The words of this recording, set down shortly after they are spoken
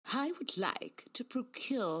I would like to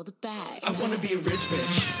procure the bag. I wanna be a rich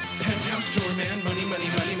bitch. Penthouse store man, money, money,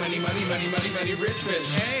 money, money, money, money, money, money, rich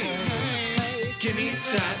bitch. Hey, give me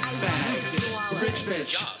that bag. Rich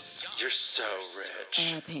bitch. Yes, you're so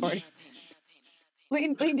rich. Pay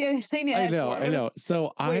me. I know.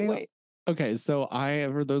 So Wait. okay, so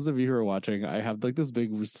for those of you who are watching, I have like this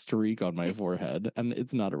big streak on my forehead, and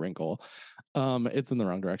it's not a wrinkle. It's in the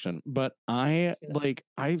wrong direction. But I've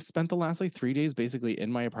spent the last like 3 days basically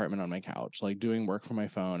in my apartment on my couch, like doing work from my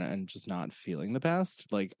phone and just not feeling the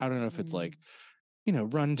best. Like, I don't know if it's like,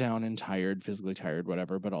 run down and tired, physically tired,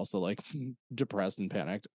 whatever, but also like depressed and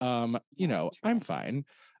panicked. I'm fine.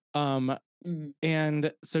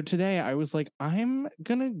 And so today I was like, I'm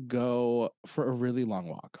gonna go for a really long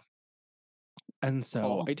walk. And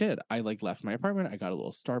so I did. I like left my apartment. I got a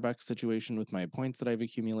little Starbucks situation with my points that I've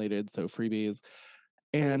accumulated, so freebies.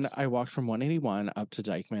 And I walked from 181 up to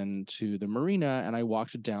Dykeman to the marina, and I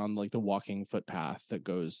walked down like the walking footpath that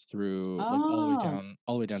goes through like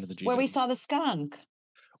all the way down to the G. Where we saw the skunk.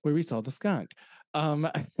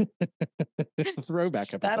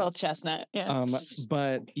 Throwback episode. That old chestnut. Yeah.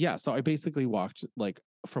 But yeah, so I basically walked like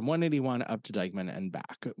from 181 up to Dykeman and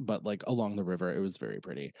back, but like along the river. It was very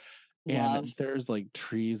pretty. And there's like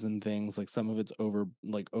trees and things, like some of it's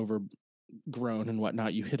overgrown and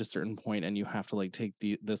whatnot. You hit a certain point and you have to like take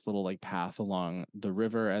this little like path along the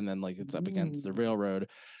river, and then like it's up against the railroad.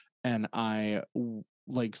 And I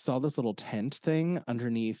like saw this little tent thing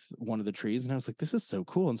underneath one of the trees, and I was like, this is so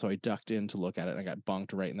cool. And so I ducked in to look at it, and I got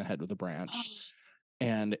bonked right in the head with a branch.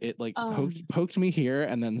 And it like poked me here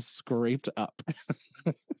and then scraped up.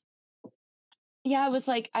 Yeah, I was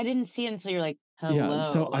like, I didn't see it until you're like, hello. Yeah,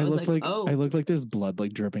 so I look like there's blood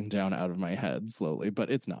like dripping down out of my head slowly, but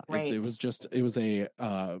it's not. Right. It was a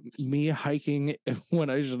me hiking when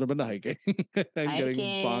I should have been hiking and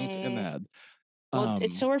getting bonked in the head. Well,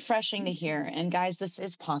 it's so refreshing to hear. And guys, this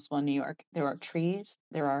is possible in New York. There are trees.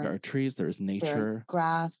 There are trees. There's nature. There's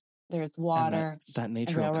grass. There's water. That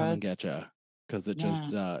nature will come and get you, because it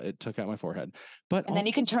just it took out my forehead. But then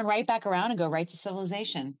you can turn right back around and go right to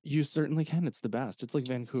civilization. You certainly can. It's the best. It's like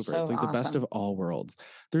Vancouver. So it's like the best of all worlds.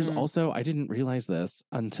 There's also, I didn't realize this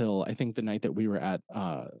until I think the night that we were at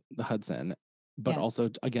the Hudson, but also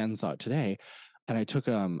again saw it today. And I took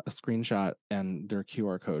a screenshot and their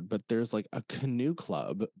QR code, but there's like a canoe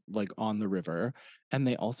club like on the river, and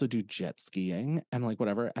they also do jet skiing and like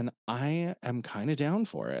whatever. And I am kind of down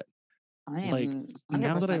for it. I am like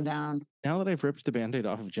 100% down. Now that I've ripped the Band-Aid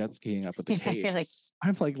off of jet skiing up at the Cape,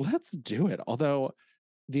 I'm like, let's do it. Although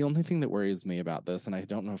the only thing that worries me about this, and I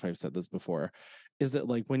don't know if I've said this before, is that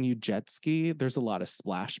like when you jet ski, there's a lot of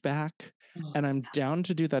splashback. And I'm down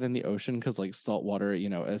to do that in the ocean because like salt water,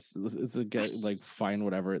 it's a get like fine,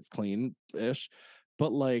 whatever, it's clean-ish.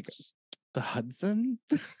 But like the Hudson?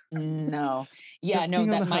 No. Yeah, no,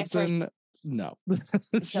 that my first no.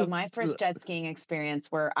 So my first jet skiing experience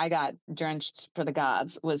where I got drenched for the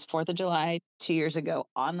gods was 4th of July 2 years ago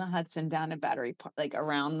on the Hudson down at Battery Park, like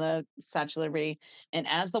around the Statue of Liberty. And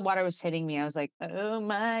as the water was hitting me, I was like, oh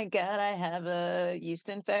my God, I have a yeast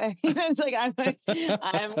infection. I was like, I'm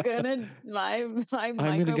gonna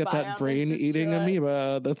get that brain eating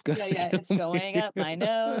amoeba. That's good. Yeah, it's going up my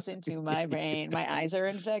nose into my brain. My eyes are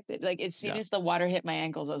infected. Like as soon as the water hit my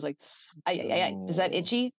ankles, I was like, is that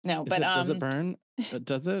itchy? No, but does it burn?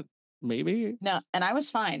 Does it? Maybe. No, and I was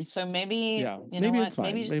fine. So maybe maybe it's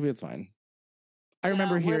fine. Maybe it's fine. I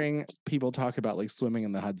remember hearing people talk about like swimming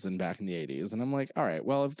in the Hudson back in the 80s, and I'm like, all right,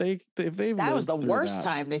 well, if they've that was the worst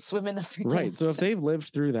time they swim in the freaking right. So if they've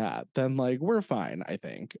lived through that, then like we're fine. I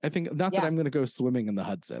think not that I'm going to go swimming in the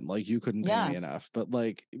Hudson. Like you couldn't pay me enough, but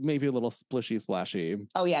like maybe a little splishy splashy.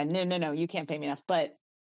 Oh yeah, no, you can't pay me enough. But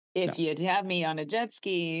if you'd have me on a jet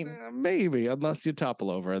ski, maybe, unless you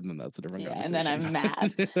topple over, and then that's a different conversation. And then I'm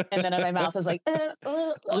mad, and then my mouth is like,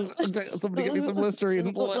 somebody give me some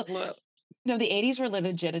Listerine. No, the 80s were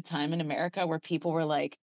legit a time in America where people were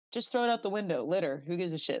like, just throw it out the window, litter. Who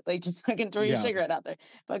gives a shit? Like, just fucking throw your cigarette out there.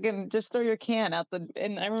 Fucking just throw your can out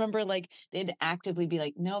and I remember like they'd actively be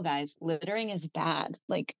like, no, guys, littering is bad.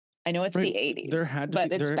 Like, I know it's the 80s,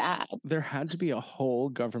 but it's bad. There had to be a whole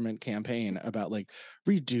government campaign about like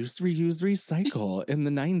reduce, reuse, recycle in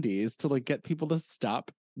the 90s to like get people to stop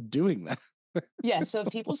doing that. Yeah, so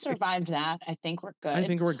if people survived that, I think we're good. I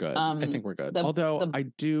think we're good. Although I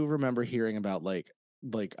do remember hearing about like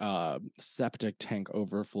septic tank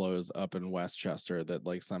overflows up in Westchester that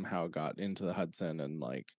like somehow got into the Hudson, and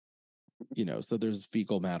like so there's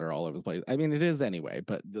fecal matter all over the place. I mean, it is anyway,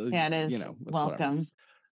 but it is. Welcome.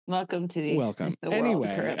 Welcome to the Welcome. the world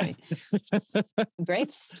Anyway. currently.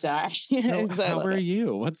 Great start. How are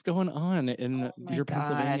you? What's going on in your God.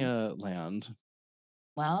 Pennsylvania land?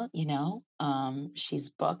 Well, she's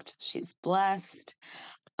booked. She's blessed.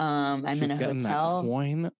 I'm She's in a getting hotel. that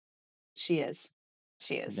coin. She is.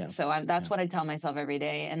 She is. Yeah. So that's what I tell myself every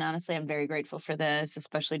day. And honestly, I'm very grateful for this,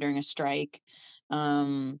 especially during a strike.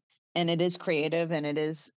 And it is creative, and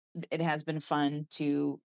it has been fun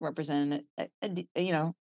to represent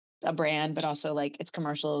a brand, but also like it's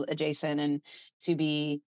commercial adjacent and to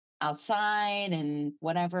be outside and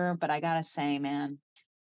whatever. But I gotta say, man,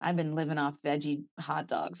 I've been living off veggie hot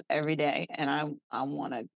dogs every day, and I'm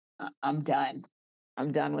done.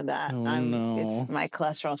 I'm done with that. Oh It's no. my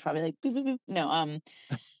cholesterol is probably like boop, boop, boop. No,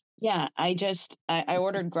 yeah, I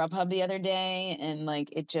ordered Grubhub the other day, and like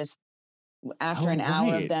it just after an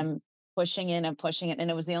hour of them pushing in and pushing it, and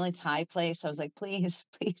it was the only Thai place. I was like, please,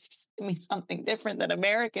 please just give me something different than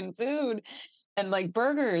American food and like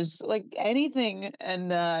burgers, like anything, and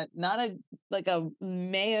not a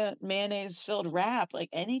mayonnaise filled wrap, like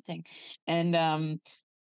anything. And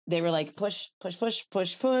they were like push, push, push,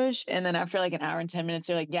 push, push, and then after like an hour and 10 minutes,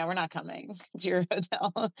 they're like, yeah, we're not coming to your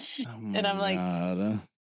hotel. Oh And I'm like, God.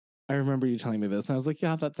 I remember you telling me this, and I was like,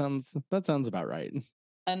 yeah, that sounds about right.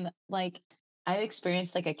 and like I've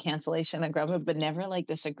experienced like a cancellation of Grubhub, but never like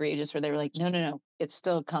this egregious where they were like, no, no, no, it's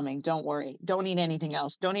still coming. Don't worry. Don't eat anything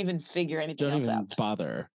else. Don't even figure anything Don't else even out.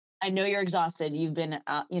 bother. I know you're exhausted. You've been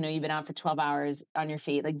out, you've been out for 12 hours on your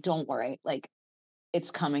feet. Like, don't worry. Like,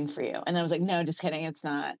 it's coming for you. And I was like, no, just kidding. It's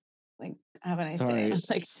not. Like, have a nice day. Sorry, I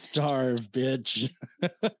was like, starve, bitch.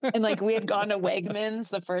 and like we had gone to Wegmans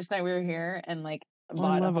the first night we were here, and like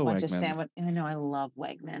bought a whole bunch of sandwich. I know I love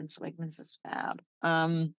Wegmans. Wegmans is fab.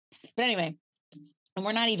 But anyway, and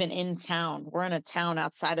we're not even in town. We're in a town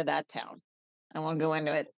outside of that town. I won't go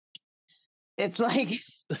into it. It's like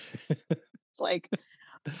it's like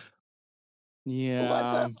yeah,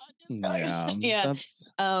 what the fuck is going on? Yeah. That's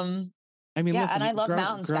I mean, yeah, listen, and I love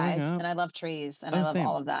mountains, guys, up, and I love trees, and I love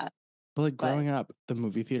all of that. But like growing up, the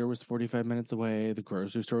movie theater was 45 minutes away. The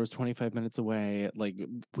grocery store was 25 minutes away. Like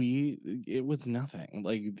it was nothing.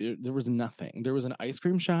 Like there was nothing. There was an ice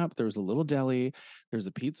cream shop. There was a little deli. There was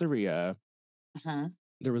a pizzeria. Uh-huh.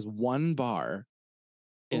 There was one bar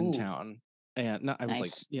in town. And I was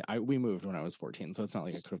like, yeah, we moved when I was 14. So it's not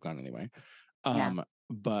like I could have gone anyway.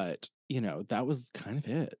 But that was kind of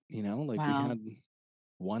it, like we had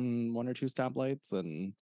one or two stoplights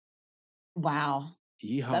and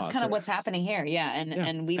yeehaw. That's kind of what's happening here. Yeah.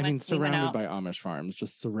 And we went surrounded by Amish farms,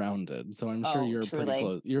 just surrounded. So I'm sure you're truly. pretty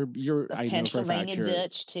close. You're the I know for a fact Pennsylvania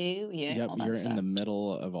Dutch too. Yeah. Yep, you're in the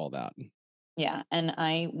middle of all that. Yeah.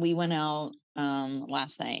 And we went out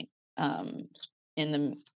last night in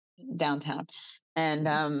the downtown,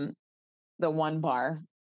 and the one bar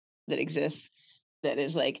that exists that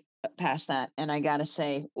is like past that, and I gotta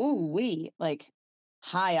say, like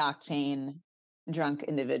high octane drunk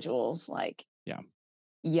individuals, like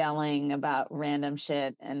yelling about random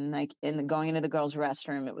shit, and like going into the girls'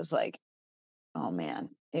 restroom, it was like, oh man,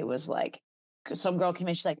 it was like some girl came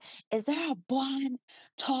in, she's like, is there a blonde,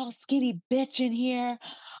 tall, skinny bitch in here?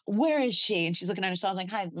 Where is she? And she's looking at herself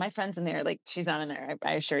like, hi, my friend's in there. Like, she's not in there.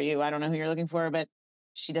 I assure you, I don't know who you're looking for, but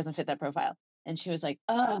she doesn't fit that profile. And she was like,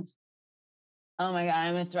 oh my God,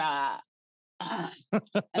 I'm gonna throw up.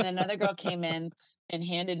 And then another girl came in and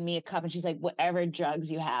handed me a cup, and she's like, whatever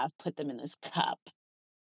drugs you have, put them in this cup.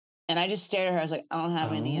 And I just stared at her. I was like, I don't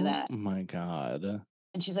have any of that. Oh my God.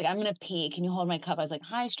 And she's like, I'm going to pee. Can you hold my cup? I was like,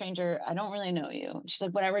 hi, stranger. I don't really know you. She's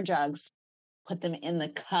like, whatever drugs, put them in the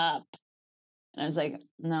cup. And I was like,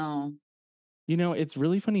 no. It's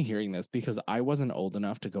really funny hearing this because I wasn't old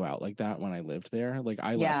enough to go out like that when I lived there. Like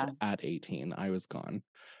I left at 18. I was gone.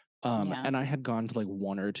 And I had gone to like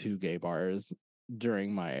one or two gay bars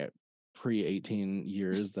during my pre-18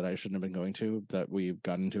 years that I shouldn't have been going to, that we've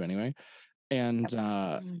gotten into anyway. And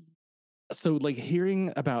so like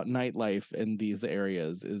hearing about nightlife in these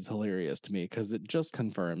areas is hilarious to me because it just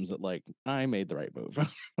confirms that like I made the right move.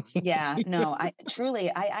 No, I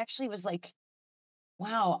actually was like,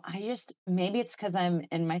 wow, maybe it's because I'm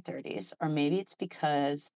in my 30s, or maybe it's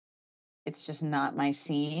because it's just not my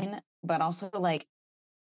scene, but also like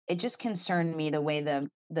it just concerned me the way the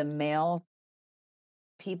male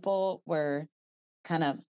people were kind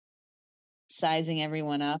of sizing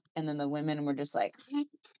everyone up, and then the women were just like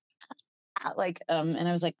and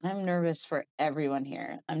I was like, I'm nervous for everyone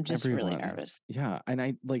here. I'm just really nervous. Yeah. And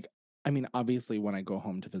I mean, obviously when I go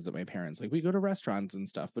home to visit my parents, like we go to restaurants and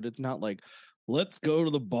stuff, but it's not like, let's go to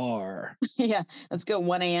the bar. Yeah. Let's go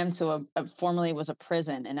 1 a.m. to a formerly was a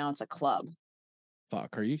prison, and now it's a club.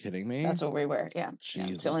 Fuck, are you kidding me? That's what we were. Yeah.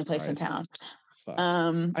 Jesus it's the only place in Christ. town. Fuck.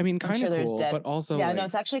 I mean, kind of sure cool, but also yeah, like, no,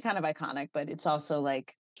 it's actually kind of iconic, but it's also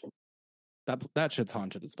like that shit's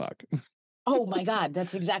haunted as fuck. oh my God,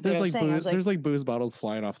 that's exactly what I was saying. I was like, there's like booze bottles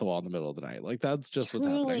flying off the wall in the middle of the night. Like that's just what's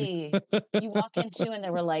happening. you walk into and they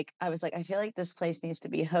were like, I was like, I feel like this place needs to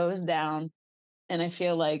be hosed down, and I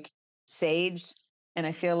feel like saged, and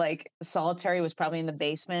I feel like solitary was probably in the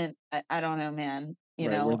basement. I don't know, man. You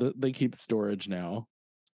right, know, where they keep storage now.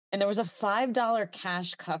 And there was a $5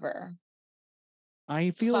 cash cover. I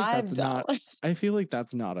feel like that's $5. not. I feel like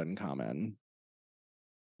that's not uncommon.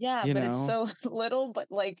 Yeah, You but know? it's so little, but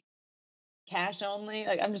like cash only.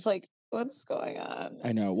 Like I'm just like, what's going on?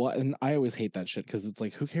 I know. Well, and I always hate that shit because it's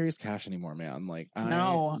like, who carries cash anymore, man? Like,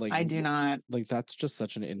 No, I do not. Like, that's just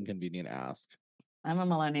such an inconvenient ask. I'm a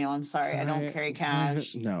millennial. I'm sorry. I don't carry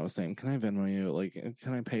cash. No, same. Can I Venmo you? Like,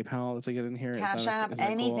 can I PayPal to get in here? Cash App,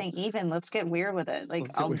 anything, cool? Even. Let's get weird with it. Like,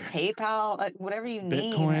 I'll PayPal, like, whatever you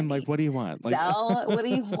need. Bitcoin, like, what do you want? Like, Zelle, what do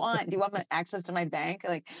you want? Do you want access to my bank?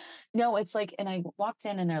 Like, no, it's like, and I walked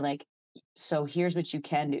in and they're like, so here's what you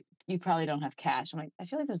can do. You probably don't have cash. I'm like, I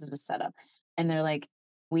feel like this is a setup. And they're like,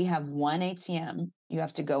 we have one ATM. You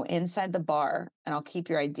have to go inside the bar and I'll keep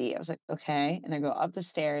your ID. I was like, okay. And they go up the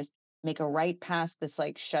stairs, make a right past this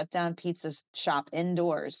like shut down pizza shop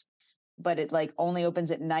indoors, but it like only opens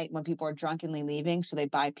at night when people are drunkenly leaving. So they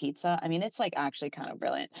buy pizza. I mean, it's like actually kind of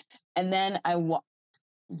brilliant. And then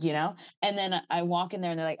and then I walk in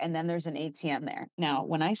there and they're like, and then there's an ATM there. Now,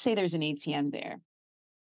 when I say there's an ATM there,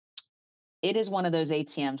 it is one of those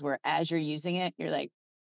ATMs where as you're using it, you're like,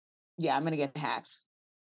 yeah, I'm going to get hacked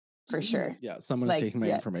for sure. Yeah. Someone's taking my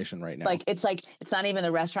information right now. Like, it's not even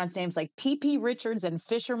the restaurant's name. It's like PP Richards and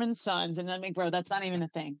Fisherman's Sons. And I'm like, bro, that's not even a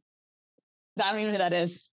thing. I don't even know who that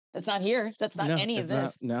is. That's not here. That's not any of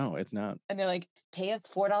this. No, it's not. And they're like, pay a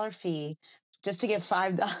 $4 fee just to get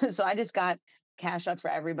 $5. So I just got cash up for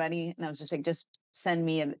everybody. And I was just like, just send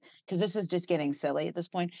me because this is just getting silly at this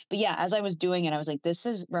point. But yeah, as I was doing it, I was like, this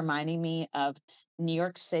is reminding me of New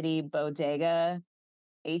York City bodega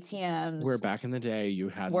ATMs. Where back in the day you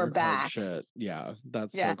had your card shit. Yeah,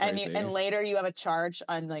 that's so crazy. And later you have a charge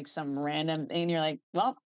on like some random thing. And you're like,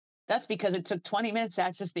 well, that's because it took 20 minutes to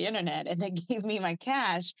access the internet and they gave me my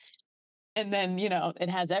cash. And then, it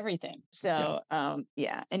has everything. So,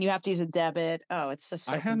 yeah. And you have to use a debit. Oh, it's just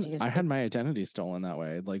so confusing. I had my identity stolen that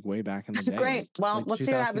way, like way back in the day. Great. Well, like let's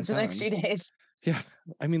see what happens in the next few days. Yeah.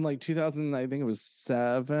 I mean, like 2000, I think it was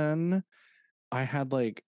 7. I had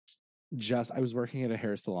like I was working at a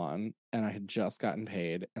hair salon and I had just gotten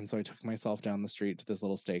paid. And so I took myself down the street to this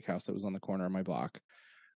little steakhouse that was on the corner of my block.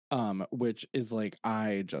 Which is like,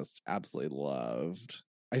 I just absolutely loved.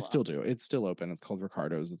 I still do. It's still open. It's called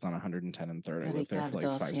Ricardo's. It's on 110 and 3rd. I lived there for like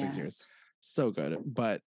 5-6 years. So good.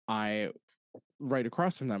 But right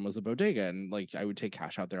across from them was a bodega, and like I would take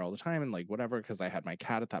cash out there all the time and like whatever, because I had my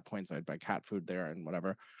cat at that point, so I'd buy cat food there and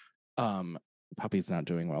whatever. Puppy's not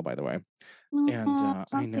doing well, by the way. And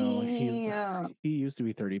I know he used to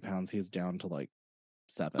be 30 pounds. He's down to like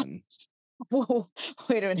 7. Whoa,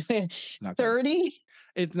 wait a minute. 30?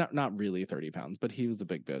 It's not really 30 pounds, but he was a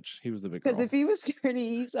big bitch. He was a big girl. Because if he was 30,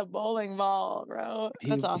 he's a bowling ball, bro.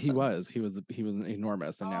 That's awesome. He was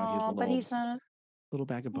enormous, and now he's a little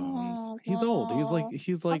bag of bones. He's old.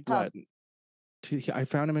 He's like what? I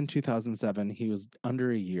found him in 2007. He was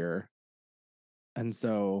under a year. And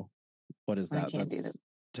so what is that? That's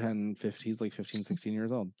 10, 15, he's like 15, 16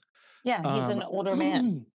 years old. Yeah, he's an older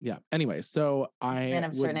man. Yeah. Anyway, so I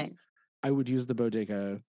would use the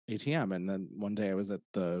bodega ATM, and then one day I was at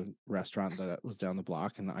the restaurant that was down the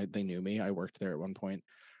block, and they knew me. I worked there at one point,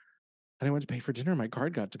 and I went to pay for dinner. My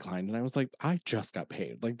card got declined, and I was like, I just got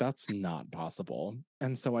paid. Like, that's not possible.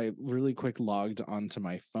 And so I really quick logged onto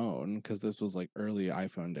my phone, because this was like early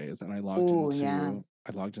iPhone days, and I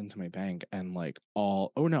logged into my bank, and like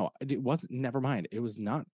it wasn't. Never mind. It was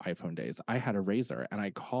not iPhone days. I had a Razor, and I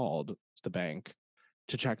called the bank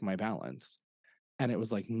to check my balance. And it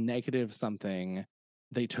was like negative something.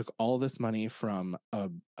 They took all this money from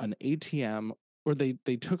an ATM, or they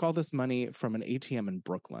took all this money from an ATM in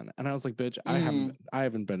Brooklyn. And I was like, bitch, I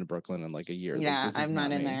haven't been to Brooklyn in like a year. Yeah, like, I'm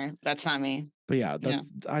not in there. That's not me. But yeah,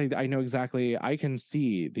 I know exactly. I can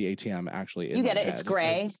see the ATM actually. You get it. It's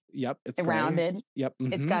gray. Yep. It's rounded. Yep.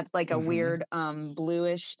 Mm-hmm, it's got like a weird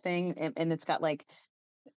bluish thing, and it's got like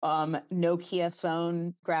Nokia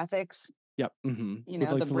phone graphics. Yep. Mm-hmm.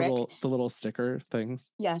 With like the little sticker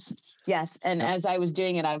things. Yes. And as I was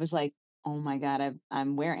doing it, I was like, oh my God,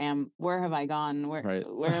 where have I gone? Where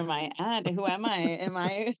am I at? Who am I? Am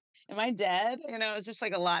I dead? It's just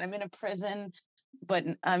like a lot. I'm in a prison. but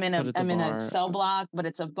I'm in a cell block, but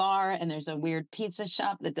it's a bar, and there's a weird pizza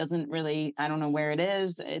shop that doesn't really, I don't know where it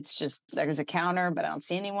is. It's just, there's a counter, but I don't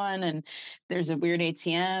see anyone. And there's a weird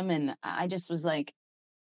ATM. And I just was like,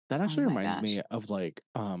 that actually reminds gosh. me of like,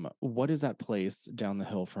 what is that place down the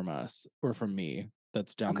hill from us or from me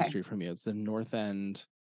that's down the street from you? It's the North End.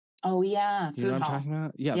 Oh yeah, you know what I'm talking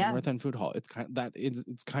about? Yeah, the North End Food Hall. It's kind of that.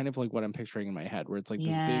 It's kind of like what I'm picturing in my head, where it's like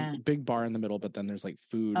this big bar in the middle, but then there's like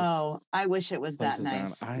food. Oh, I wish it was that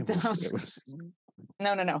nice. I wish it was.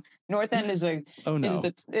 No. North End is a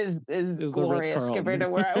is glorious compared to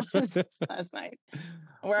where I was last night.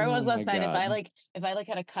 Where I was last night, if I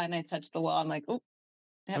had a cut and I touched the wall, I'm like, oh,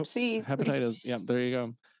 Hep C. Hepatitis. Yeah, there you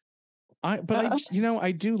go. I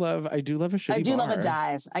do love a shitty bar. I do love a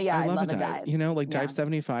dive. I love a dive. You know, like Dive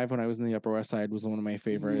 75 when I was in the Upper West Side was one of my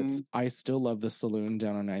favorites. I still love the saloon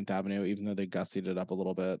down on 9th Avenue, even though they gussied it up a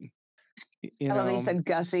little bit. I love that you said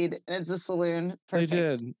gussied. It's a saloon. Perfect. They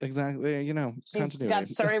did. Exactly. You know, she's got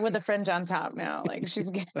started with the fringe on top now. Like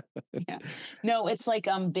she's yeah. No, it's like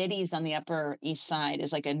Biddy's on the Upper East Side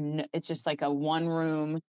is like it's just like a one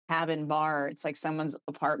room cabin bar. It's like someone's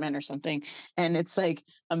apartment or something, and it's like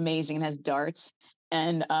amazing. It has darts,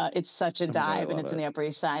 and it's such a dive, and it's in the Upper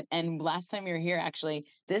East Side. And last time you were here, actually,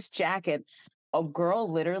 this jacket, a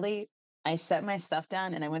girl literally, I set my stuff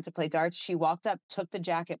down and I went to play darts. She walked up, took the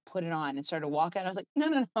jacket, put it on, and started walking. I was like,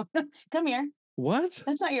 no, come here. What?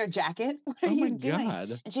 That's not your jacket. What are you doing?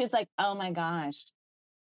 God. And she was like, oh my gosh,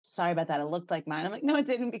 sorry about that. It looked like mine. I'm like, no, it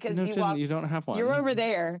didn't, because you don't have one. You're over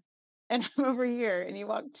there. And I'm over here, and you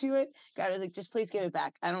walk to it. God was like, just please give it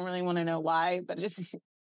back. I don't really want to know why, but just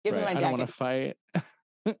give me my jacket. I don't want to fight.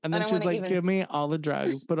 And then she's like, give me all the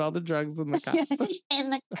drugs. Put all the drugs in the cup. In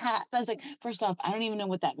the cup. I was like, first off, I don't even know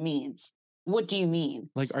what that means. What do you mean?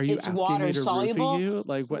 Like, are you asking water me to soluble? Roofie you?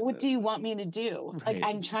 Like, what do you want me to do? Right. Like,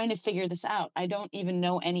 I'm trying to figure this out. I don't even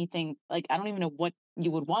know anything. Like, I don't even know what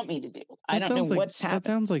you would want me to do. I don't know what's happening. That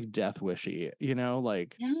sounds like death wishy, you know?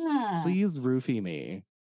 Like, please roofie me.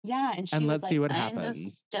 Yeah, and let's see what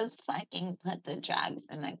happens. Just fucking put the drugs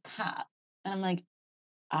in the cup. And I'm like,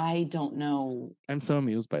 I don't know. I'm so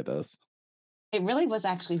amused by this. It really was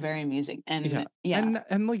actually very amusing. And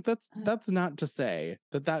and like that's not to say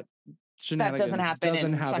that shenanigans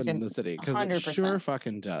doesn't happen in the city, because it sure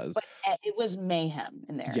fucking does. But it was mayhem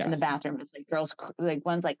in there in the bathroom. It's like girls, like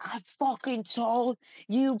one's like, I fucking told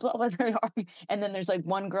you, blah, blah, blah. And then there's like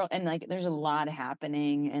one girl, and like there's a lot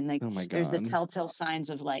happening, and like there's the telltale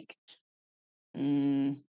signs of like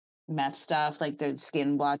meth stuff, like there's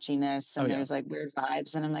skin blotchiness, and there's like weird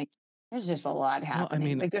vibes, and I'm like, there's just a lot happening. Well, I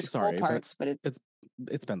mean, like there's cool parts, but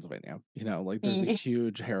it's Pennsylvania, you know, like there's a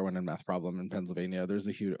huge heroin and meth problem in Pennsylvania. There's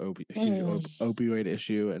a huge opioid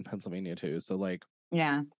issue in Pennsylvania too. So like,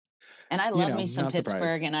 yeah. And I love me some Pittsburgh,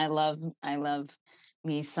 surprised. And I love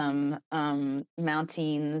me some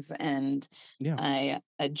Mountains, and I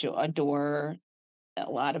adore a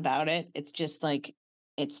lot about it. It's just like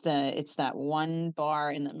it's that one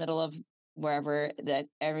bar in the middle of wherever that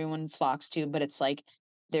everyone flocks to, but it's like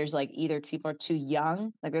there's like either people are too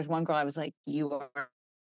young. Like there's one girl I was like, you are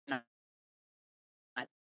not.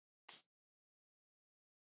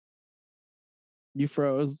 You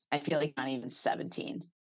froze. I feel like not even 17.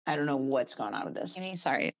 I don't know what's going on with this.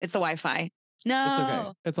 Sorry, it's the Wi-Fi. No, it's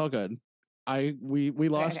okay. It's all good. We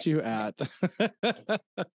lost you at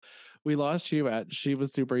we lost you at she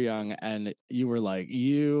was super young, and you were like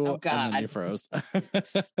and then you froze.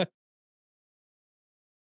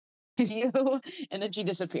 You, and then she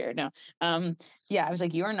disappeared. No, I was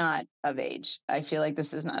like, you're not of age. I feel like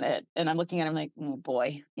this is not it. And I'm looking at him like, oh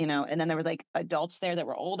boy, you know. And then there were like adults there that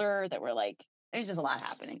were older, that were like, there's just a lot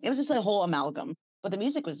happening. It was just a whole amalgam, but the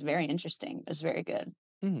music was very interesting. It was very good.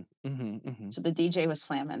 So the DJ was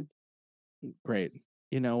slamming. Great.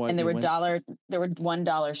 You know what? And there were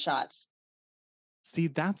 $1 shots. See,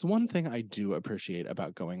 that's one thing I do appreciate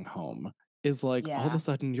about going home. Is like all of a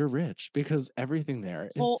sudden you're rich, because everything there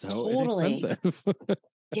is so inexpensive.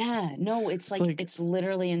 Yeah, no, it's like it's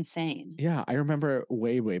literally insane. Yeah, I remember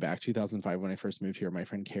way back 2005 when I first moved here. My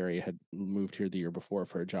friend Carrie had moved here the year before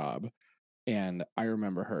for a job, and I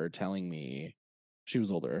remember her telling me, she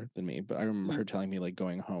was older than me, but I remember her telling me like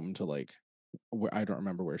going home to like where, I don't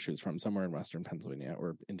remember where she was from, somewhere in Western Pennsylvania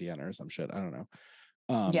or Indiana or some shit. I don't know.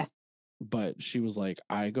 But she was like,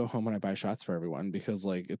 I go home and I buy shots for everyone, because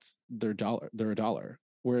like they're $1.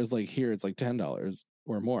 Whereas like here it's like $10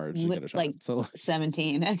 or more to get a shot. Like so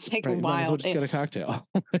 17. It's like wild. We'll just get a cocktail.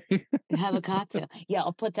 Have a cocktail. Yeah,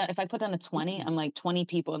 if I put down a 20, I'm like 20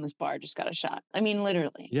 people in this bar just got a shot. I mean,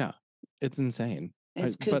 literally. Yeah. It's insane.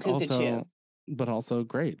 It's but also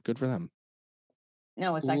great. Good for them.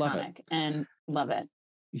 No, it's iconic. And Love it.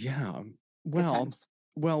 Yeah. Good times.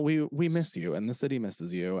 Well, we miss you, and the city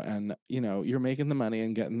misses you, and you're making the money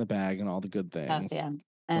and getting the bag and all the good things. Yeah.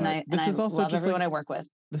 And I love everyone I work with.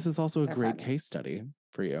 This is also a great case study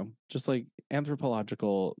for you, just like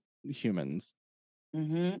anthropological humans.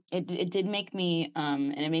 Mm-hmm. It did make me,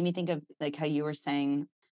 and it made me think of like how you were saying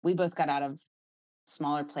we both got out of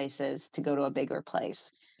smaller places to go to a bigger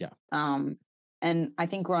place. Yeah. And I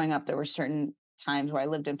think growing up, there were certain times where I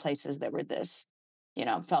lived in places that were this,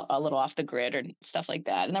 felt a little off the grid or stuff like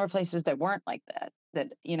that. And there were places that weren't like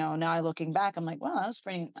that, now looking back, I'm like, well,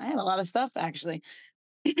 I had a lot of stuff actually.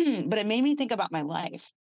 But it made me think about my life.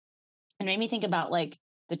 It made me think about like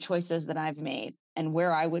the choices that I've made and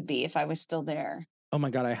where I would be if I was still there. Oh my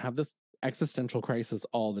God, I have this existential crisis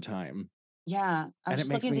all the time. Yeah. I was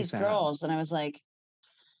just looking at these girls and I was like,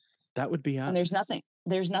 that would be us. And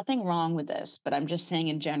there's nothing wrong with this, but I'm just saying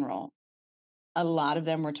in general, a lot of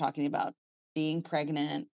them were talking about being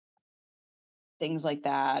pregnant, things like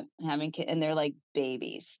that, having kids, and they're like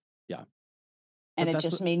babies. Yeah. And it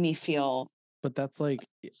just made me feel. But that's like,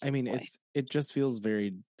 I mean, it just feels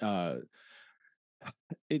very,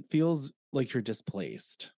 it feels like you're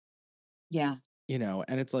displaced. Yeah.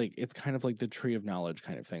 And it's like, it's kind of like the tree of knowledge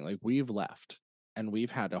kind of thing. Like we've left and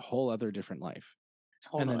we've had a whole other different life.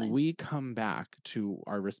 Totally. And then we come back to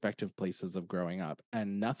our respective places of growing up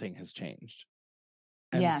and nothing has changed.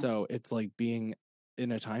 And so it's like being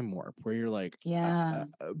in a time warp where you're like,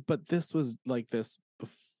 but this was like this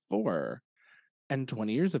before and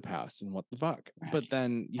 20 years have passed and what the fuck? Right. But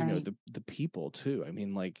then, the people too. I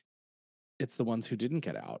mean, like it's the ones who didn't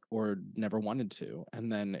get out or never wanted to.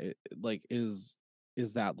 And then it, like, is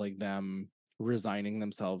that like them resigning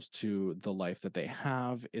themselves to the life that they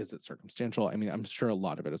have? Is it circumstantial? I mean, I'm sure a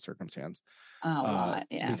lot of it is circumstance. A lot,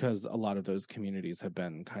 yeah. Because a lot of those communities have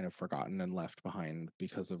been kind of forgotten and left behind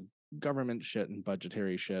because of government shit and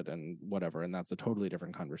budgetary shit and whatever. And that's a totally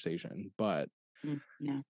different conversation. But,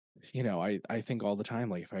 I think all the time,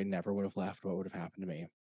 like if I never would have left, what would have happened to me?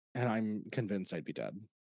 And I'm convinced I'd be dead.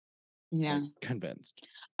 Yeah. Like, convinced.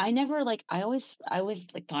 I never I always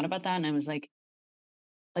like thought about that. And I was like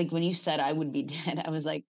when you said I would be dead, I was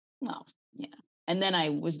like, well, yeah. And then I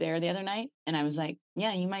was there the other night and I was like,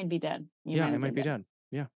 yeah, you might be dead. I might be dead.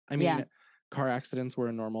 Yeah. I mean, car accidents were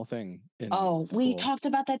a normal thing in school. We talked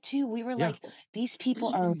about that too. We were like, these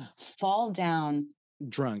people are fall down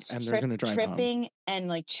drunk and they're going to drive tripping home. And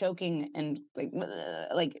like choking and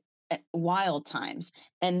like wild times.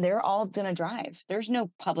 And they're all going to drive. There's no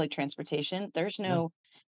public transportation. There's no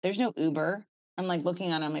Uber. I'm like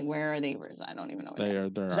looking on. I'm like, where are they? I don't even know where they are.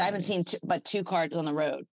 Because I haven't seen but 2 cars on the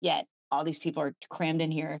road yet. All these people are crammed in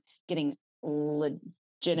here, getting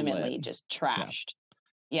legitimately just trashed.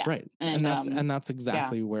 Yeah. Right. And that's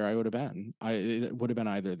exactly where I would have been. It would have been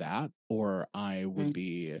either that or I would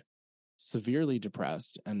be severely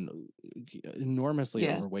depressed and enormously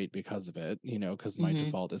overweight because of it, because my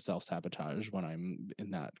default is self-sabotage when I'm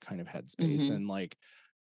in that kind of headspace. And like,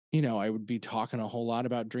 I would be talking a whole lot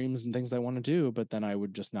about dreams and things I want to do, but then I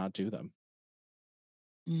would just not do them.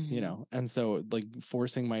 And so like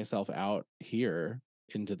forcing myself out here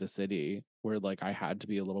into the city where like I had to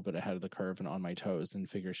be a little bit ahead of the curve and on my toes and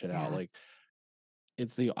figure shit out. Like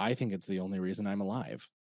I think it's the only reason I'm alive.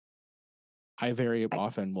 I very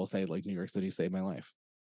often will say like New York City saved my life.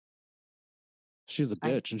 She's a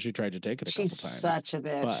bitch and she tried to take it a couple times. She's such a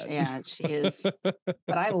bitch. Yeah, she is.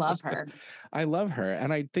 But I love her. I love her.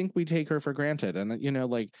 And I think we take her for granted. And,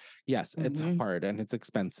 like, yes, it's hard and it's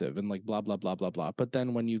expensive and like blah, blah, blah, blah, blah. But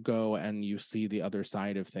then when you go and you see the other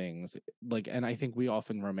side of things, like, and I think we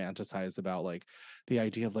often romanticize about like the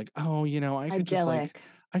idea of like, oh, I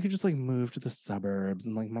could just like move to the suburbs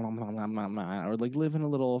and like blah, blah, blah, blah, blah, or like live in a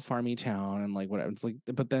little farmy town and like whatever. It's like,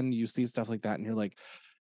 but then you see stuff like that and you're like,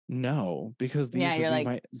 no, because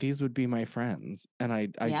these would be my friends,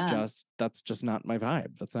 and that's just not my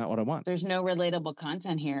vibe. That's not what I want. There's no relatable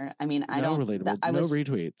content here. I mean, no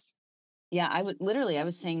retweets. Yeah, I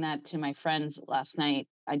was saying that to my friends last night.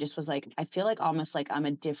 I just was like, I feel like almost like I'm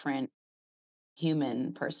a different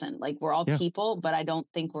human person. Like we're all people, but I don't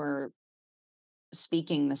think we're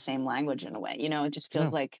speaking the same language in a way. It just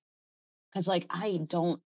feels like, because like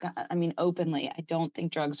openly, I don't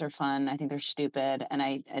think drugs are fun. I think they're stupid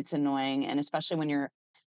and it's annoying. And especially when you're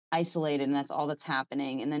isolated and that's all that's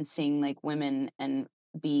happening. And then seeing like women and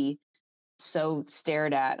be so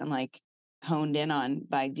stared at and like honed in on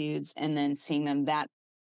by dudes and then seeing them that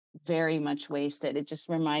very much wasted. It just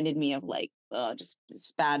reminded me of like, just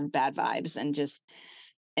bad vibes and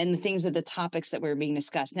the things the topics that were being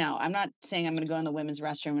discussed. Now, I'm not saying I'm going to go in the women's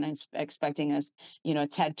restroom and I'm expecting us, a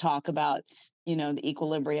TED talk about, the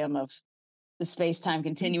equilibrium of the space-time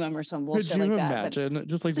continuum or some Could bullshit you like that. imagine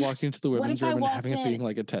just like walking into the What women's if I room and walked having it in being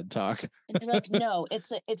like a TED talk? and they're like, no,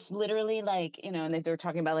 it's literally like, you know, and they were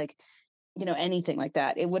talking about like, you know, anything like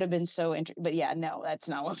that. It would have been so interesting. But yeah, no, that's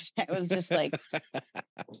not what it was just like,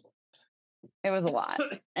 it was a lot.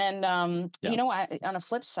 And Yeah. you know, on a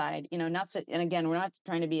flip side, you know, and again, we're not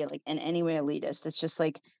trying to be like in any way elitist. It's just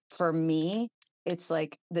like for me, it's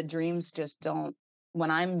like the dreams just don't, when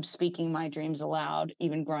I'm speaking my dreams aloud,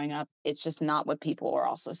 even growing up, it's just not what people are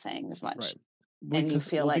also saying as much. Right. And you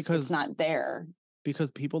feel like it's not there. Because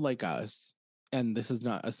people like us, and this is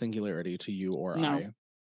not a singularity to you or No. I,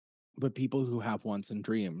 but people who have wants and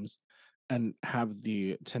dreams and have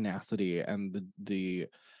the tenacity and the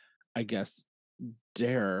I guess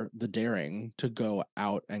daring to go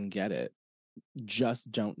out and get it,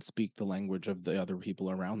 just don't speak the language of the other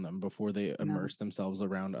people around them before they immerse themselves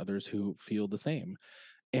around others who feel the same.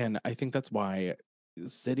 And I think that's why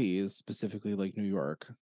cities, specifically like New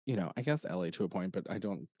York, you know, I guess LA to a point, but I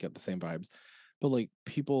don't get the same vibes. But like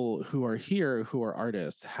people who are here who are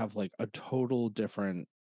artists have like a total different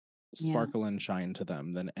sparkle and shine to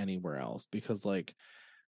them than anywhere else, because like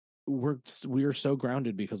we're so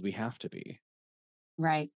grounded because we have to be,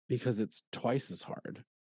 right, because it's twice as hard,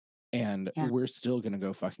 and we're still going to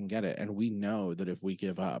go fucking get it. And we know that if we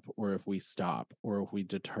give up or if we stop or if we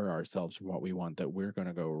deter ourselves from what we want, that we're going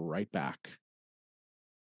to go right back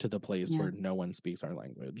to the place where no one speaks our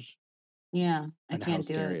language. Yeah. And how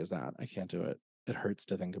scary is that? I can't do it. It hurts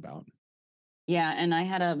to think about. Yeah. And I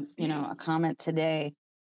had a comment today.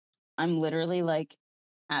 I'm literally like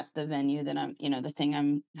at the venue that I'm, the thing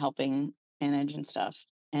I'm helping manage and stuff.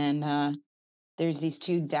 And there's these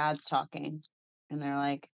two dads talking, and they're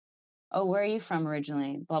like, oh, where are you from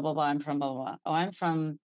originally? Blah, blah, blah. I'm from blah, blah, blah. Oh, I'm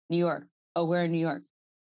from New York. Oh, we're in New York.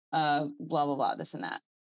 Blah, blah, blah, this and that.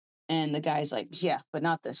 And the guy's like, yeah, but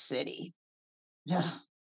not the city.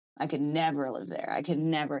 I could never live there. I could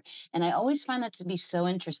never. And I always find that to be so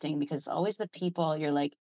interesting, because always the people you're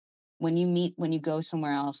like, when you go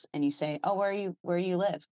somewhere else and you say, oh, where you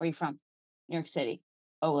live? Where are you from? New York City.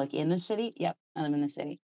 Oh, like in the city? Yep, I live in the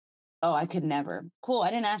city. Oh, I could never. Cool. I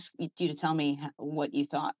didn't ask you to tell me what you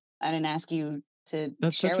thought. I didn't ask you to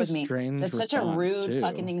share with me. That's such a rude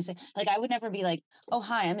fucking thing to say. Like, I would never be like, oh,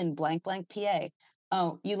 hi, I'm in blank, blank, PA.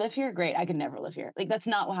 Oh, you live here? Great. I could never live here. Like, that's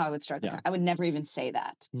not how I would start. I would never even say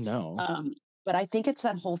that. No. But I think it's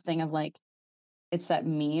that whole thing of like, it's that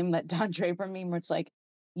meme, that Don Draper meme, where it's like,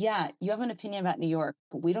 yeah, you have an opinion about New York,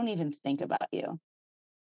 but we don't even think about you.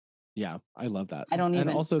 Yeah, I love that. I don't even.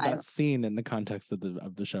 And also that scene in the context of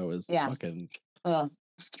the show is fucking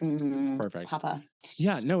perfect. Papa.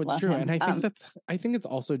 Yeah, no, it's true. Him. And I think it's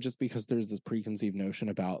also just because there's this preconceived notion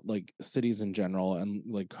about like cities in general and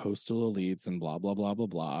like coastal elites and blah, blah, blah, blah,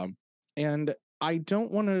 blah. And I don't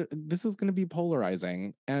want to, this is going to be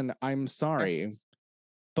polarizing, and I'm sorry,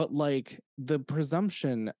 but like the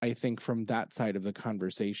presumption, I think, from that side of the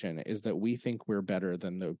conversation is that we think we're better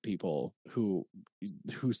than the people who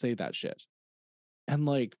say that shit. And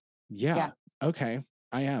like, okay,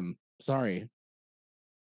 I am sorry.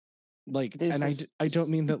 Like, and I don't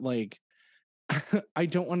mean that like, I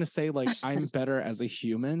don't want to say like I'm better as a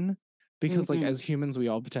human, because like as humans, we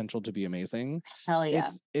all have potential to be amazing. Hell yeah.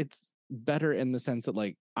 It's better in the sense that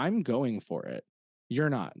like, I'm going for it. You're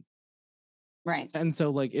not. Right. And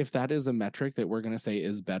so like, if that is a metric that we're going to say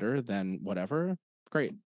is better than whatever,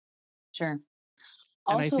 great. Sure.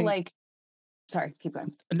 Also, like, sorry, keep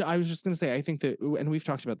going. No, I was just going to say, I think that, and we've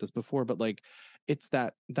talked about this before, but like, it's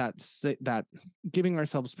that giving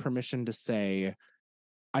ourselves permission to say,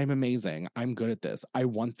 I'm amazing, I'm good at this, I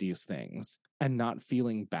want these things, and not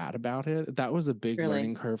feeling bad about it. That was a big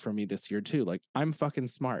learning curve for me this year too. Like, I'm fucking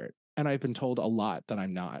smart, and I've been told a lot that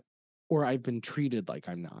I'm not, or I've been treated like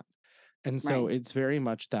I'm not. And so it's very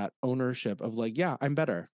much that ownership of like, yeah, I'm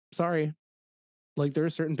better. Sorry. Like, there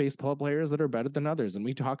are certain baseball players that are better than others, and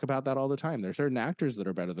we talk about that all the time. There are certain actors that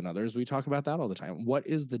are better than others. We talk about that all the time. What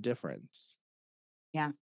is the difference?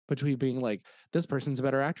 Yeah. Between being like, this person's a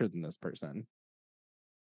better actor than this person.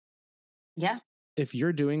 Yeah. If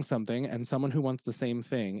you're doing something and someone who wants the same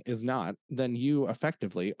thing is not, then you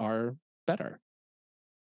effectively are better.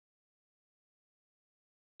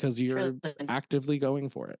 Because you're actively going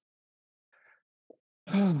for it.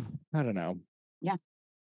 I don't know. Yeah.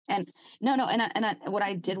 And no. And what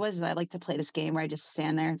I did was I like to play this game where I just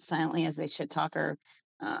stand there silently as they shit talk, or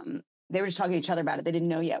they were just talking to each other about it. They didn't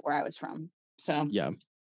know yet where I was from. So, yeah.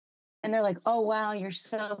 And they're like, oh, wow, you're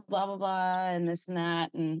so blah, blah, blah, and this and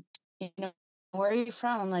that. And, where are you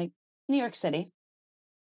from? I'm like, New York City.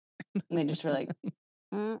 And they just were like,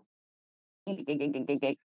 and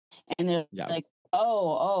they're like,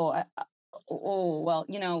 oh, well,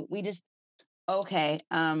 we just, okay.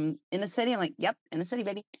 In the city. I'm like, yep, in the city,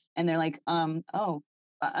 baby. And they're like, oh,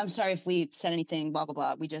 I'm sorry if we said anything, blah, blah,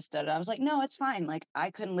 blah. We just did it. I was like, no, it's fine. Like,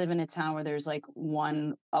 I couldn't live in a town where there's like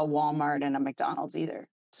a Walmart and a McDonald's either.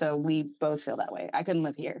 So we both feel that way. I couldn't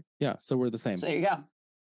live here. Yeah. So we're the same. So there you go.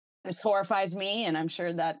 This horrifies me, and I'm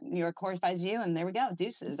sure that New York horrifies you. And there we go.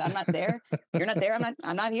 Deuces. I'm not there. You're not there.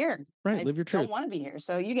 I'm not here. Right. Live your truth. I don't want to be here.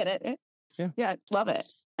 So you get it. Yeah. Yeah. Love it.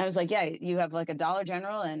 I was like, yeah, you have like a Dollar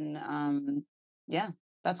General, and yeah,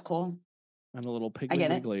 that's cool. And a little Piggly I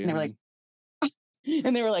get Wiggly. It.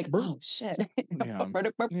 And they were like, oh shit. Yeah.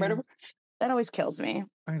 That always kills me.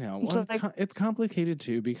 I know. Well, it's complicated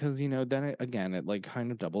too, because then it like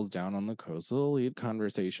kind of doubles down on the coastal elite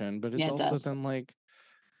conversation, but it's also then like,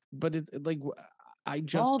 but it's like, I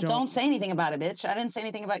just don't say anything about it, bitch. I didn't say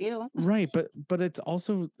anything about you. Right, but it's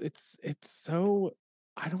also it's so,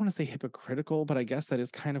 I don't want to say hypocritical, but I guess that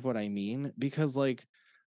is kind of what I mean, because like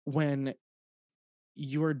when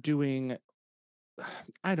you're doing,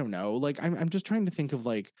 I don't know, like I'm just trying to think of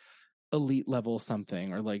like elite level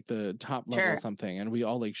something, or like the top level something, and we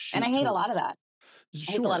all like shoot. And I hate a lot of that. Sure.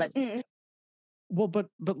 I hate a lot of well, but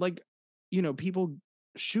like, people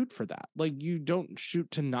shoot for that. Like, you don't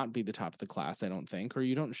shoot to not be the top of the class, I don't think, or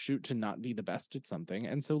you don't shoot to not be the best at something.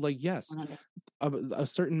 And so like, yes, a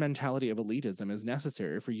certain mentality of elitism is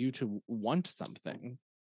necessary for you to want something.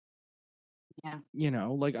 Yeah.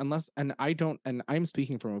 Like, unless, and I'm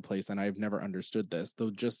speaking from a place, and I've never understood this,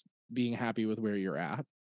 though, just being happy with where you're at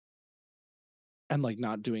and like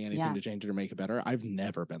not doing anything to change it or make it better. I've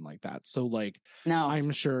never been like that. So like, no,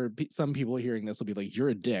 I'm sure some people hearing this will be like, you're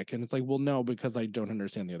a dick. And it's like, well, no, because I don't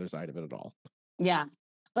understand the other side of it at all. Yeah.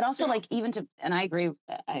 But also like, and I agree,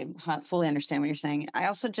 I fully understand what you're saying. I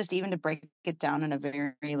also just, even to break it down in a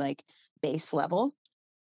very like base level,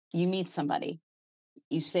 you meet somebody,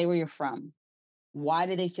 you say where you're from. Why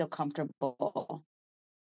do they feel comfortable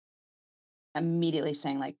immediately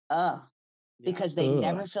saying like, because they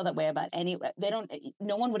never feel that way about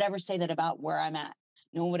no one would ever say that about where I'm at.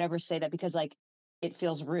 No one would ever say that, because like it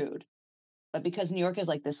feels rude. But because New York is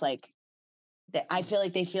like this, like, I feel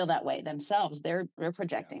like they feel that way themselves. They're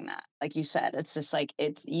projecting that. Like you said, it's just like,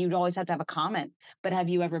 you'd always have to have a comment. But have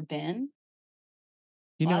you ever been?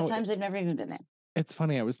 A lot of times they've never even been there. It's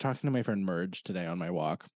funny. I was talking to my friend Merge today on my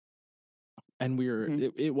walk, and we were,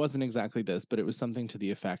 it wasn't exactly this, but it was something to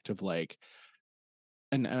the effect of like,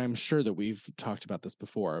 and I'm sure that we've talked about this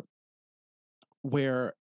before,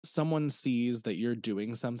 where someone sees that you're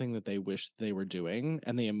doing something that they wish they were doing,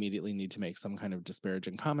 and they immediately need to make some kind of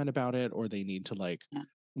disparaging comment about it, or they need to like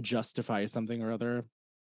justify something or other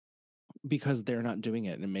because they're not doing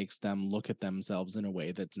it, and it makes them look at themselves in a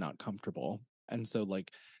way that's not comfortable. And so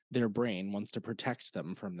like their brain wants to protect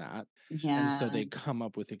them from that. Yeah. And so they come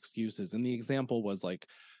up with excuses. And the example was like,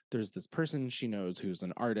 there's this person she knows who's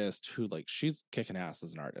an artist who like, she's kicking ass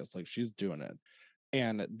as an artist. Like, she's doing it.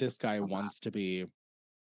 And this guy wants to be,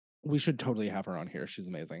 we should totally have her on here. She's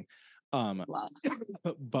amazing.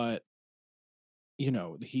 But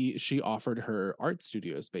she offered her art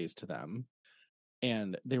studio space to them,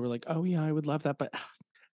 and they were like, oh yeah, I would love that. But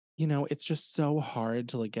it's just so hard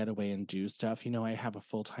to like get away and do stuff. I have a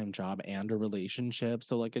full-time job and a relationship.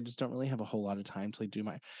 So like, I just don't really have a whole lot of time to like do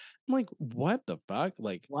I'm like, what the fuck?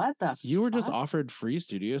 Like, what the you were just offered free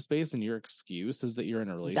studio space, and your excuse is that you're in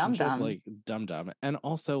a relationship. Dumb. Like, dumb. And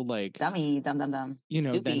also like, dummy. Then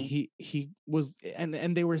he was, and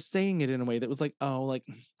they were saying it in a way that was like, oh, like,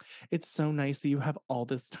 it's so nice that you have all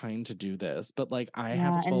this time to do this, but like, I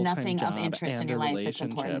have a full-time job of interest and in your a life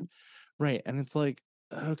relationship. Right. And it's like,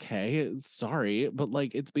 okay, sorry, but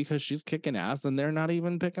like, it's because she's kicking ass and they're not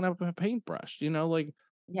even picking up a paintbrush, like,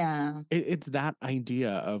 it's that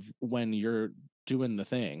idea of when you're doing the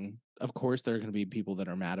thing, of course there are going to be people that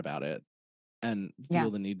are mad about it and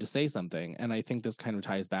feel the need to say something. And I think this kind of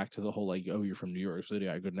ties back to the whole like, oh, you're from New York City,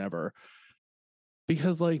 I could never,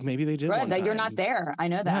 because like maybe they did right, that you're not there. I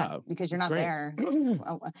know that because you're not great. there.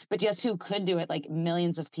 But just who could do it? Like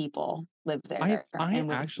millions of people live there. I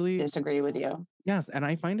and actually disagree with you. Yes, and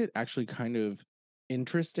I find it actually kind of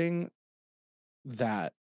interesting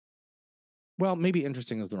that, well, maybe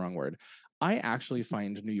interesting is the wrong word. I actually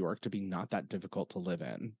find New York to be not that difficult to live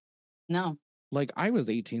in. No. Like, I was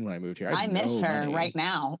 18 when I moved here. I miss her right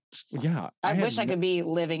now. Yeah. I wish I could be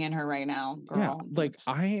living in her right now, girl. Yeah, like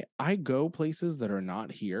I go places that are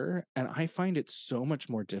not here, and I find it so much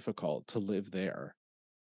more difficult to live there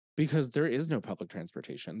because there is no public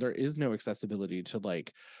transportation. There is no accessibility to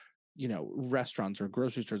like restaurants or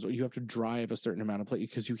grocery stores, or you have to drive a certain amount of place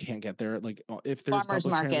because you can't get there. Like if there's farmers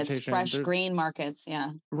public markets, transportation, fresh green markets.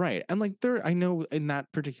 Yeah. Right. And like I know in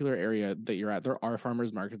that particular area that you're at, there are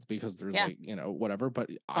farmers markets because there's whatever, but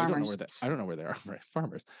farmers. I don't know where they are, right?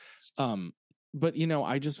 Farmers. But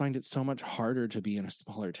I just find it so much harder to be in a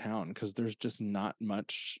smaller town because there's just not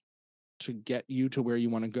much to get you to where you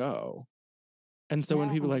want to go. And so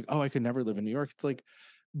when people are like, oh, I could never live in New York, it's like,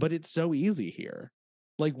 but it's so easy here.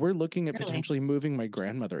 Like we're looking at potentially moving my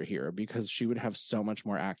grandmother here because she would have so much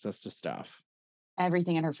more access to stuff.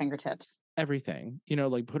 Everything at her fingertips. Everything,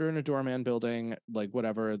 like put her in a doorman building, like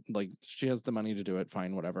whatever, like she has the money to do it.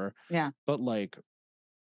 Fine, whatever. Yeah. But like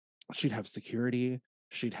she'd have security.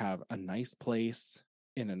 She'd have a nice place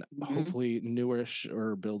in an hopefully newish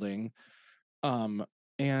or building.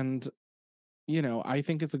 And I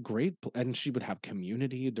think it's a great, and she would have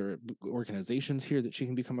community. There are organizations here that she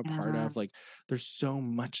can become a part of. Like there's so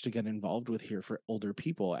much to get involved with here for older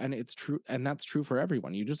people. And it's true. And that's true for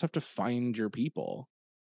everyone. You just have to find your people.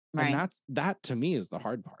 Right. And that to me is the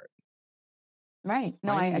hard part. Right.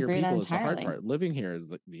 No, Finding I agree your people that is the hard entirely. part. Living here is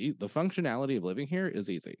the functionality of living here is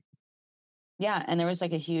easy. Yeah. And there was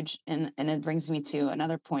like a huge, and it brings me to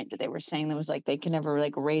another point that they were saying that was like, they can never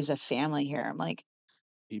like raise a family here. I'm like,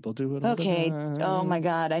 people do it all the time. Oh my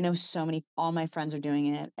God. I know all my friends are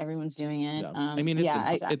doing it. Everyone's doing it. Yeah. I mean,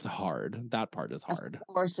 it's hard. That part is hard.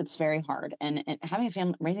 Of course, it's very hard. And having a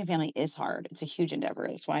family, raising a family is hard. It's a huge endeavor.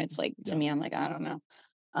 That's why it's like, to me, I'm like, I don't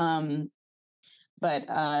know.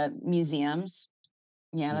 But museums,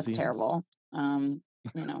 that's terrible.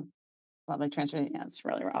 Public transport, it's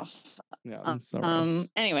really rough. Yeah, I'm sorry.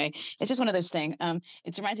 Anyway, it's just one of those things.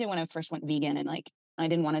 It reminds me of when I first went vegan and like I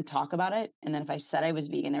didn't want to talk about it. And then if I said I was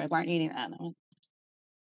vegan, they're like, why aren't you eating that? And I'm like,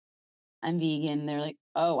 I'm vegan. They're like,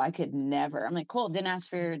 oh, I could never. I'm like, cool. Didn't ask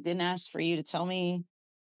for you to tell me.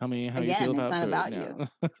 How you feel about it's not food. about you.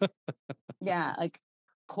 Yeah, like,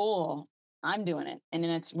 cool. I'm doing it. And then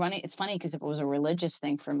it's funny because if it was a religious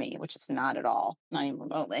thing for me, which it's not at all, not even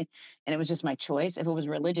remotely, and it was just my choice, if it was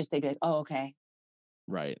religious, they'd be like, oh, okay.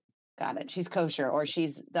 Right. Got it. She's kosher, or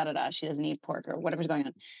she's da-da-da. She doesn't eat pork or whatever's going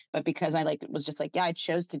on. But because I was just like, yeah, I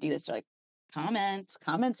chose to do this. They're like,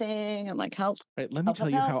 commenting and like help. Right. Let me tell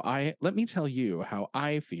you how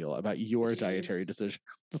I feel about your dietary decisions.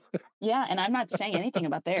 Yeah. And I'm not saying anything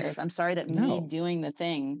about theirs. I'm sorry that me doing the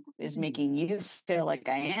thing is making you feel like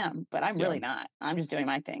I am, but I'm really not. I'm just doing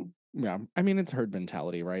my thing. Yeah. I mean, it's herd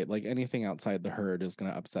mentality, right? Like anything outside the herd is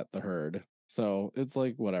going to upset the herd. So it's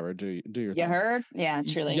like, whatever, do your thing. You heard? Yeah,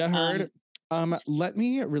 truly. You heard? Let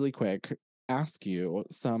me really quick ask you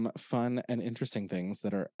some fun and interesting things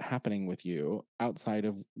that are happening with you outside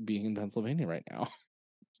of being in Pennsylvania right now.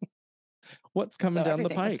 What's coming down the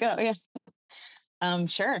pike? Let's go. Yeah.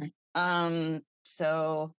 Sure.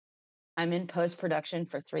 So I'm in post-production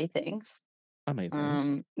for 3 things.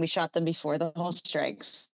 Amazing. We shot them before the whole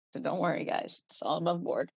strikes, so don't worry, guys. It's all above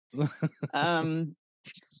board.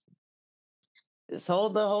 Just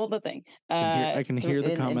hold the thing. I can hear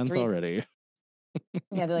the comments already.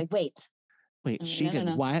 Yeah, they're like, wait, she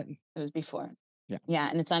did what? It was before. Yeah,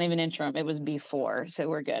 and it's not even interim. It was before, so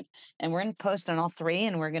we're good. And we're in post on all 3,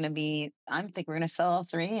 and we're gonna sell all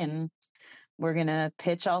 3, and we're gonna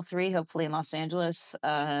pitch all 3, hopefully in Los Angeles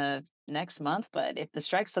next month. But if the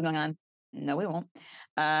strike's still going on, no, we won't.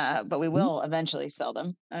 But we will eventually sell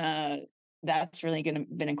them. That's really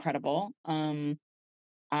been incredible.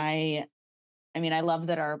 I mean, I love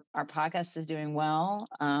that our podcast is doing well.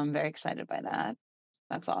 I'm very excited by that.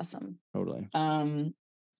 That's awesome. Totally.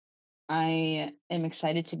 I am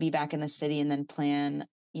excited to be back in the city and then plan,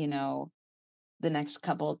 the next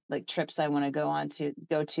couple like trips I want to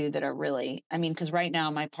go to that are really, I mean, because right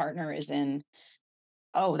now my partner is in,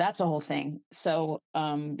 that's a whole thing. So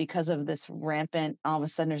because of this rampant, all of a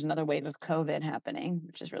sudden there's another wave of COVID happening,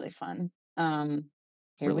 which is really fun.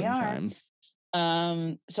 Here we are. Times.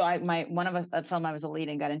 So one of a film I was a lead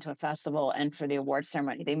in got into a festival, and for the award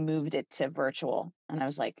ceremony, they moved it to virtual. And I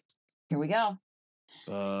was like, here we go.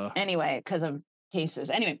 Anyway, because of cases.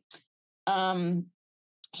 Anyway,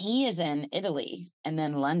 he is in Italy and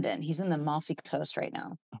then London. He's in the Amalfi Coast right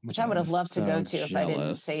now, which I would have loved to go to if I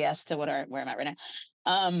didn't say yes to where I'm at right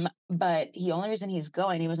now. But the only reason he's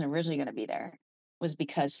going, he wasn't originally going to be there, was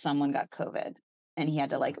because someone got COVID and he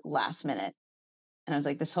had to like last minute. And I was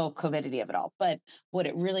like, this whole COVIDity of it all. But what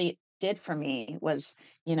it really did for me was,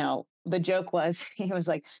 the joke was, he was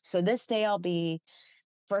like, so this day I'll be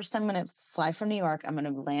first I'm going to fly from New York. I'm going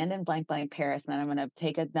to land in blank, blank Paris. And then I'm going to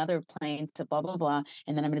take another plane to blah, blah, blah.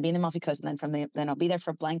 And then I'm going to be in the Amalfi Coast. And then I'll be there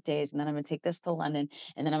for blank days. And then I'm going to take this to London.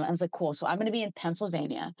 And then I was like, cool. So I'm going to be in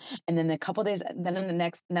Pennsylvania. And then a couple days, then I'm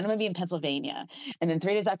going to be in Pennsylvania. And then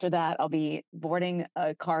 3 days after that, I'll be boarding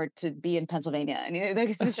a car to be in Pennsylvania. And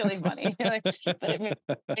it's really funny. But it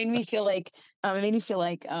made me feel like,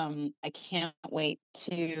 I can't wait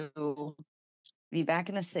to be back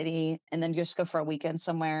in the city and then just go for a weekend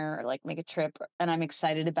somewhere or like make a trip. And I'm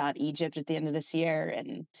excited about Egypt at the end of this year.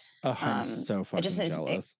 And I'm so fucking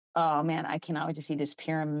jealous. Oh man, I cannot wait to see these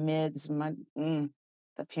pyramids. The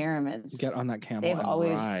pyramids. Get on that camel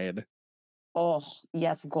and ride. Oh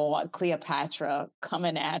yes, God, Cleopatra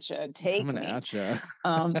coming at you. Coming at you.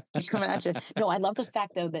 Coming at you. No, I love the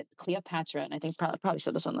fact though that Cleopatra, and I think probably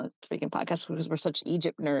said this on the freaking podcast because we're such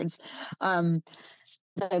Egypt nerds.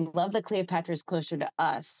 I love that Cleopatra is closer to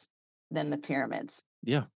us than the pyramids.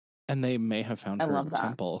 Yeah, and they may have found her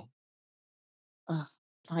temple.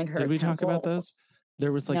 Find her. Did we talk about this?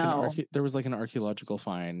 There was like an archaeological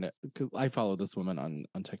find. I follow this woman on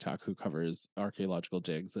TikTok who covers archaeological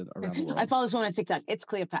digs around the world. I follow this woman on TikTok. It's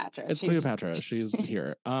Cleopatra. Cleopatra. She's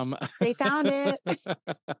here. They found it.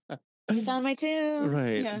 They found my tomb.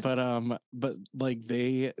 Right. Yeah. But like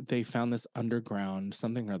they found this underground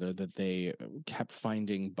something or other that they kept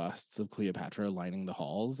finding busts of Cleopatra lining the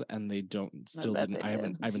halls, and they I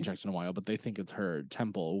haven't checked in a while, but they think it's her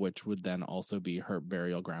temple, which would then also be her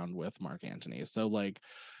burial ground with Mark Antony. So like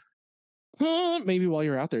maybe while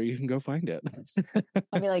you're out there you can go find it.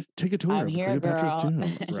 I'll be like, take a tour of Cleopatra's tomb.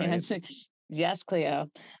 Right. Yes, Cleo.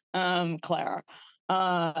 Claire.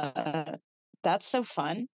 That's so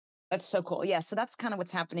fun. That's so cool. Yeah. So that's kind of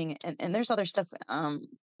what's happening. And there's other stuff,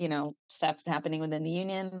 stuff happening within the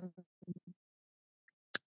union,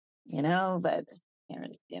 but,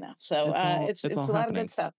 so it's a lot of good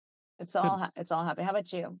stuff. It's all happening. How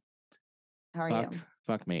about you? How are you?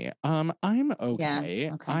 Fuck me. I'm okay.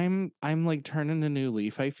 Yeah, okay. I'm like turning a new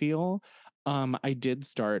leaf, I feel. I did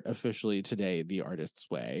start officially today, The Artist's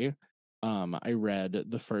Way. I read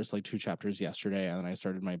the first like 2 chapters yesterday, and then I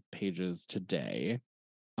started my pages today.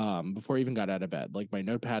 Before I even got out of bed. Like my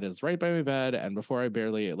notepad is right by my bed, and before I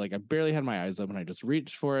barely had my eyes open, I just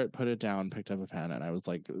reached for it, put it down, picked up a pen, and I was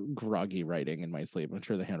like groggy writing in my sleep. I'm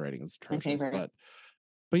sure the handwriting is atrocious,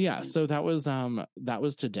 but yeah, so that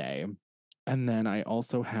was today. And then I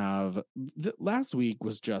also have last week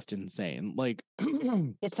was just insane. Like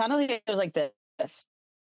it sounded like it was like this.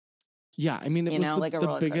 Yeah, I mean, it was like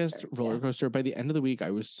the biggest roller coaster. By the end of the week, I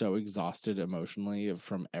was so exhausted emotionally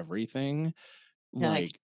from everything.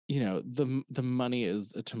 Like, the money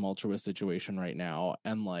is a tumultuous situation right now.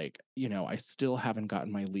 And like, I still haven't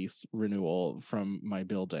gotten my lease renewal from my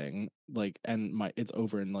building. Like, and it's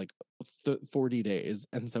over in like 40 days.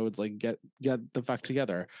 And so it's like, get the fuck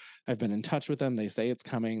together. I've been in touch with them. They say it's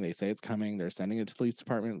coming. They're sending it to the police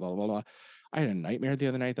department, blah, blah, blah. I had a nightmare the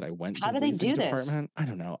other night that I went to the leasing department. I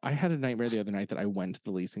don't know. I had a nightmare the other night that I went to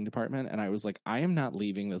the leasing department, and I was like, I am not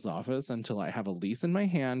leaving this office until I have a lease in my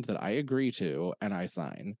hand that I agree to and I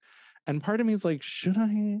sign. And part of me is like, should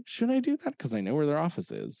I do that? Because I know where their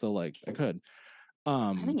office is. So like I could.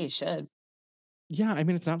 I think you should. Yeah, I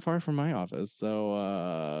mean, it's not far from my office.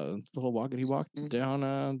 So it's a little walkity walk down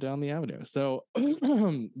the avenue. So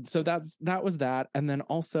so that was that. And then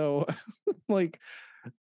also like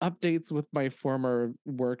updates with my former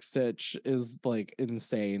work sitch is like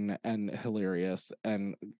insane and hilarious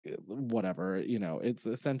and whatever, it's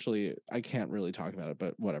essentially, I can't really talk about it,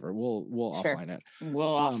 but whatever, we'll offline it.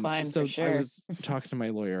 We'll offline so for sure. I was talking to my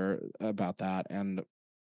lawyer about that, and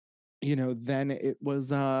then it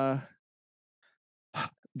was I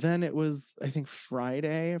think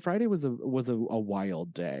Friday was a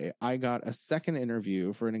wild day. I got a second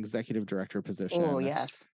interview for an executive director position. Oh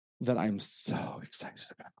yes. That I'm so excited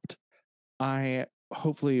about. I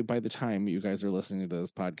hopefully by the time you guys are listening to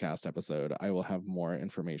this podcast episode, I will have more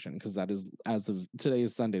information, because that is, as of today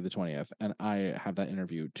is Sunday the 20th, and I have that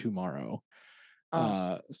interview tomorrow.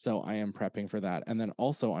 So I am prepping for that. And then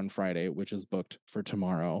also on Friday, which is booked for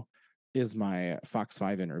tomorrow, is my Fox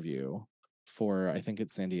 5 interview for, I think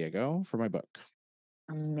it's San Diego, for my book.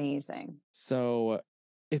 Amazing. So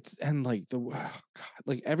and like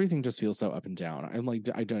like everything just feels so up and down. I'm like,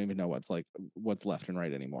 I don't even know what's left and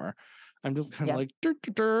right anymore. I'm just kind of like,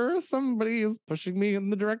 somebody is pushing me in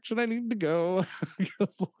the direction I need to go.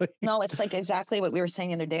 No, it's like exactly what we were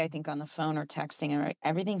saying the other day, I think on the phone or texting, and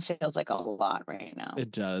everything feels like a lot right now.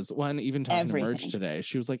 It does. When even talking to Merge today,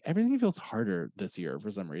 she was like, everything feels harder this year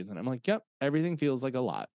for some reason. I'm like, yep, everything feels like a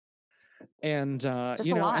lot. And Just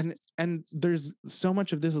you a know, lot. and there's so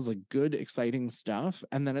much of this is like good, exciting stuff,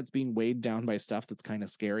 and then it's being weighed down by stuff that's kind of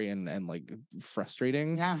scary and like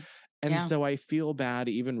frustrating. Yeah. And Yeah. so I feel bad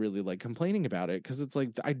even really like complaining about it, because it's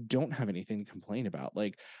like I don't have anything to complain about.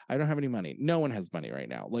 Like, I don't have any money. No one has money right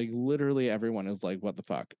now. Like, literally everyone is like, what the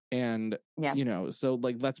fuck? And Yeah. you know, so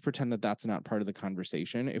like, let's pretend that that's not part of the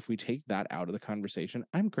conversation. If we take that out of the conversation,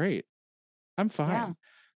 I'm great. I'm fine. Yeah.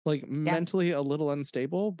 Like, mentally a little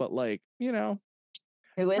unstable, but like, you know,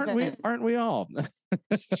 Who isn't? aren't we all?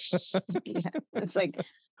 Yeah. It's like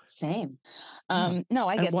same. Yeah. No,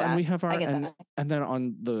 I get that. And we have our I get and that. and then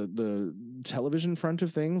on the television front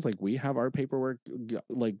of things, like, we have our paperwork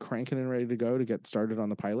like cranking and ready to go to get started on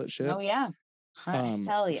the pilot ship. Oh yeah.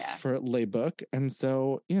 Hell yeah. For Les Book. And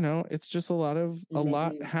so, you know, it's just a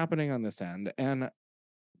lot happening on this end. And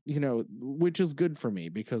you know, which is good for me,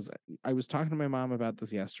 because I was talking to my mom about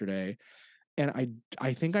this yesterday, and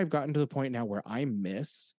I think I've gotten to the point now where I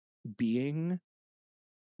miss being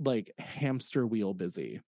like hamster wheel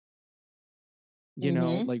busy. You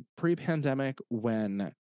know, like pre-pandemic,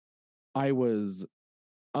 when I was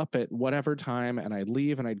up at whatever time and I'd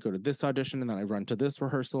leave and I'd go to this audition and then I'd run to this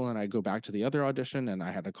rehearsal and I'd go back to the other audition and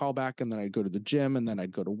I had a call back and then I'd go to the gym and then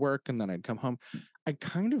I'd go to work and then I'd come home. I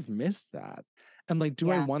kind of miss that. And like,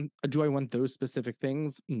 do I want those specific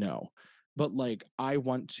things? No. But like, I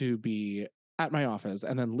want to be at my office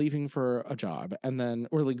and then leaving for a job, and then,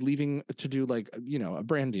 or like leaving to do like, you know, a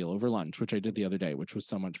brand deal over lunch, which I did the other day, which was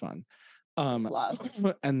so much fun.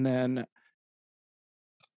 And then,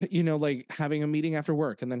 you know, like having a meeting after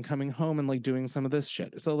work and then coming home and like doing some of this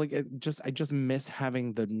shit. So like, I just miss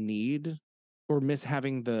having the need, or miss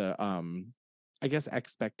having the I guess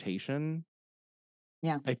expectation.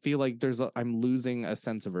 Yeah. I feel like I'm losing a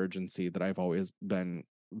sense of urgency that I've always been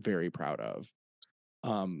very proud of.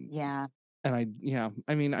 Yeah. And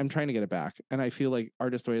I mean, I'm trying to get it back, and I feel like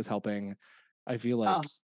Artist Way is helping. I feel like,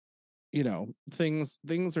 you know, things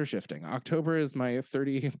are shifting. October is my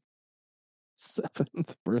 37th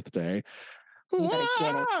birthday. You better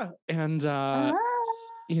get it. And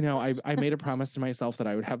you know, I made a promise to myself that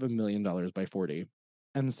I would have $1 million by 40.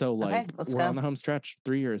 And so like, we're on the home stretch.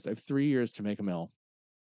 3 years. I have 3 years to make $1 million.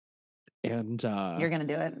 And you're gonna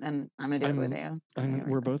do it, and I'm gonna do it with you.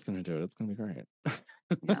 We're both gonna do it. It's gonna be great.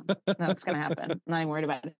 Yeah, no, it's gonna happen. I'm not even worried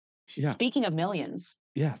about it. Yeah. Speaking of millions,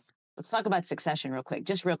 yes, let's talk about Succession real quick.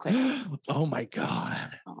 Just real quick. Oh my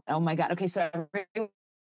god. Oh my god. Okay, so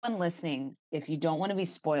everyone listening, if you don't want to be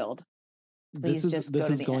spoiled, please this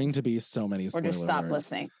is going to be so many spoilers. Or just stop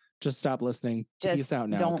listening. Just stop listening. Peace out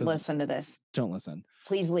now. Don't listen to this. Don't listen.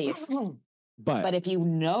 Please leave. But if you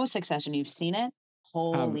know Succession, you've seen it.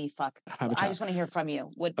 Holy fuck. I just want to hear from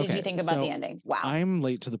you. What did you think about the ending? Wow. I'm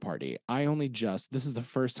late to the party. This is the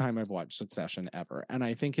first time I've watched Succession ever. And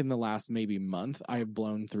I think in the last maybe month, I've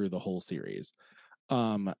blown through the whole series.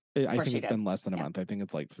 I think it's been less than a month. I think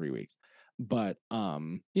it's like 3 weeks. But you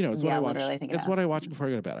know, it's what I watch. It's what I watch before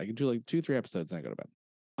I go to bed. I can do like 2-3 episodes and I go to bed.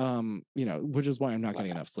 You know, which is why I'm not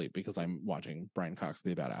getting enough sleep, because I'm watching Brian Cox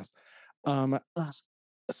be a badass.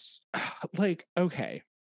 Like, okay.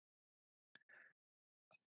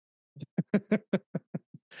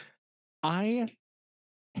 I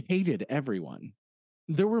hated everyone.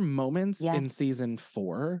 There were moments in season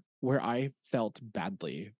 4 where I felt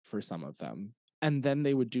badly for some of them. And then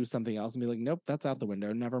they would do something else and be like, nope, that's out the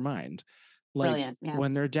window. Never mind. Like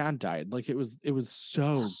when their dad died, like it was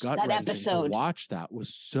so gut-wrenching to watch. That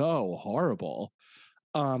was so horrible.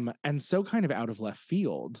 And so kind of out of left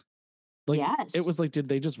field. Like, it was like, did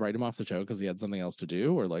they just write him off the show because he had something else to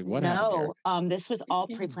do, or like what happened here? This was all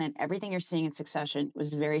pre-planned. Everything you're seeing in Succession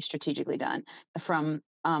was very strategically done, from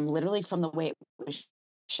literally from the way it was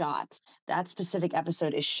shot. That specific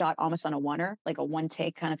episode is shot almost on a oneer, like a one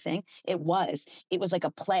take kind of thing. It was like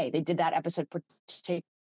a play. They did that episode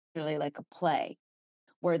particularly like a play,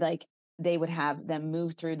 where like they would have them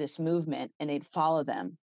move through this movement and they'd follow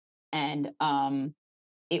them, and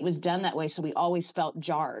it was done that way, so we always felt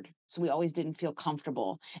jarred. So we always didn't feel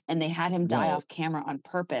comfortable. And they had him die off camera on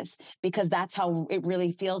purpose, because that's how it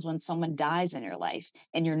really feels when someone dies in your life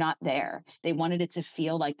and you're not there. They wanted it to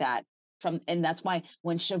feel like that. And that's why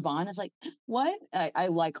when Siobhan is like, what? I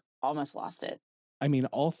like almost lost it. I mean,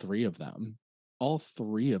 all three of them.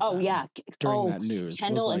 During that news.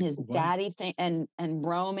 Kendall and his daddy thing, and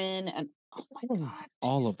Roman, and oh my God.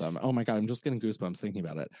 All of them. Oh my God, I'm just getting goosebumps thinking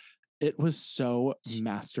about it. It was so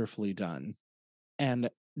masterfully done and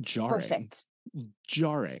jarring. Perfect.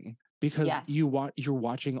 Jarring, because you're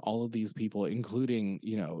watching all of these people, including,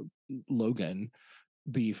 you know, Logan,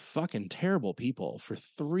 be fucking terrible people for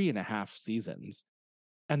 3.5 seasons.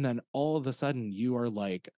 And then all of a sudden you are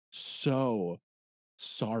like so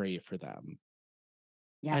sorry for them.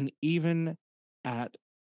 Yeah. And even at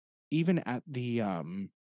the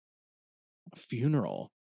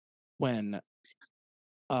funeral, when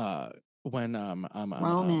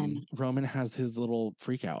Roman has his little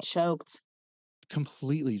freak out, choked,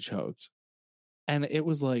 completely choked. And it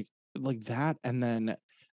was like that, and then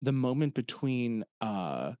the moment between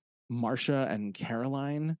Marcia and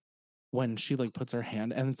Caroline, when she like puts her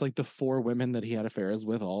hand, and it's like the 4 women that he had affairs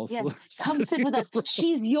with all. Yes, come sit with us.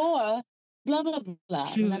 She's your blah blah blah.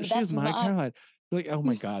 She's my Caroline. Like, oh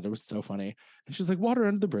my God, it was so funny. And she's like, water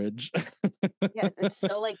under the bridge. Yeah, it's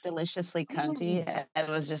so like deliciously cunty. It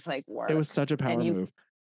was just like work. It was such a power move.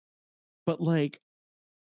 But like,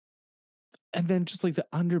 and then just like the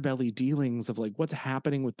underbelly dealings of like what's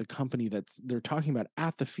happening with the company they're talking about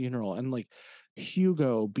at the funeral, and like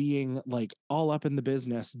Hugo being like all up in the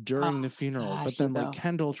business during the funeral, but then Hugo, like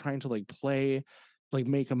Kendall trying to like play, like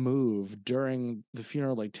make a move during the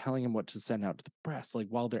funeral, like telling him what to send out to the press, like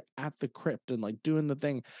while they're at the crypt and like doing the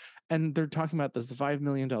thing. And they're talking about this $5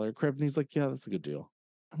 million crypt. And he's like, yeah, that's a good deal.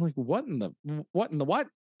 I'm like, what in the what?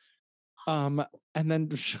 And then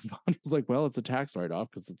Siobhan was like, well, it's a tax write-off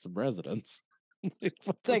because it's some residence.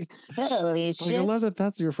 like, holy shit. I love that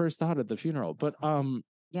that's your first thought at the funeral. But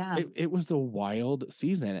yeah, it was a wild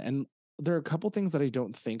season. And there are a couple things that I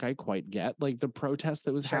don't think I quite get. Like the protest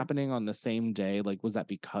that was happening on the same day, like, was that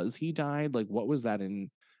because he died? Like, what was that?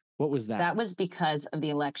 That was because of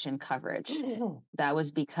the election coverage. That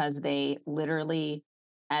was because they literally,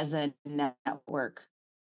 as a network,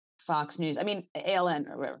 Fox News, I mean, ALN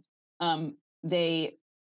or whatever, they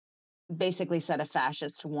basically said a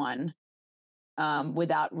fascist won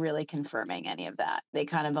without really confirming any of that. They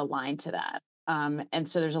kind of aligned to that. And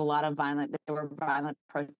so there were violent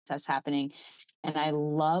protests happening. And I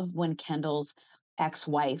love when Kendall's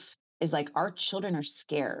ex-wife is like, our children are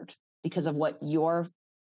scared because of what your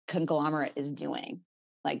conglomerate is doing.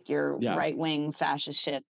 Like your right-wing fascist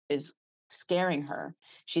shit is scaring her.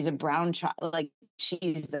 She's a brown child, like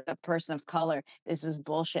she's a person of color. This is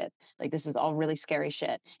bullshit. Like this is all really scary shit.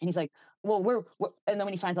 And he's like, well, we're and then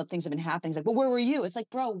when he finds out things have been happening, he's like, well, where were you? It's like,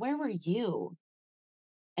 bro, where were you?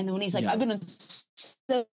 And then when he's like, I've been on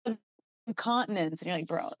 7 continents, and you're like,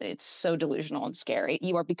 bro, it's so delusional and scary.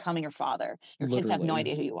 You are becoming your father. Your kids have no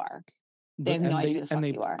idea who you are. They have no idea who the fuck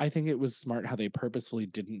you are. I think it was smart how they purposefully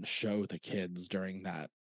didn't show the kids during that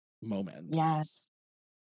moment. Yes.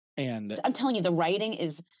 And I'm telling you, the writing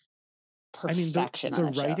is perfection.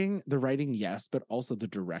 The writing, yes, but also the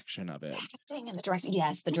direction of it. Acting and the directing,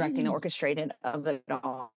 yes, the directing orchestrated of it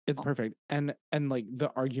all. It's perfect. And like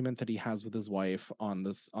the argument that he has with his wife on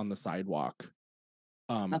the sidewalk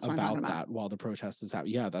about that while the protest is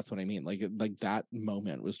happening. Yeah, that's what I mean. Like that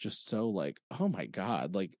moment was just so like, oh my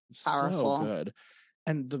God, like powerful. So good.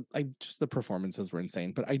 And the performances were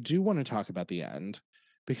insane. But I do want to talk about the end,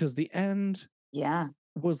 because the end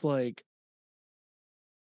was like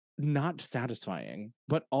not satisfying,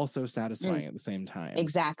 but also satisfying at the same time.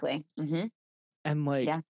 Exactly. Mm-hmm. And like,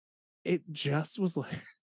 it just was like,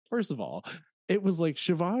 first of all, it was like,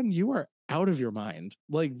 Siobhan, you are out of your mind.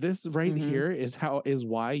 Like this right here is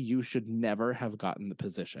why you should never have gotten the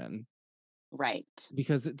position. Right.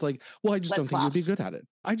 Because it's like, well, I just don't think you'd be good at it.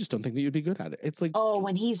 I just don't think that you'd be good at it. It's like, oh,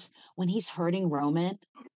 when he's hurting Roman.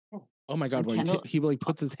 Oh my God, when he like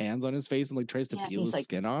puts his hands on his face and like tries to peel his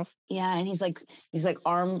skin off. Yeah, and he's like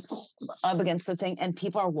arm up against the thing, and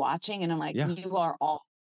people are watching, and I'm like, you are all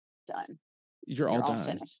done. You're all done.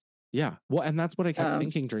 Finished. Yeah. Well, and that's what I kept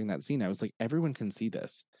thinking during that scene. I was like, everyone can see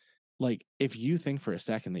this. Like, if you think for a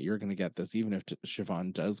second that you're going to get this, even if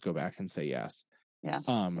Siobhan does go back and say yes. Yes.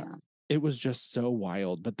 It was just so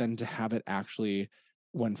wild. But then to have it actually,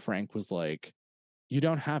 when Frank was like, you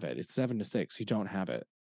don't have it. It's 7-6. You don't have it.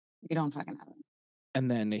 You don't fucking have it.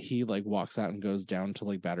 And then he like walks out and goes down to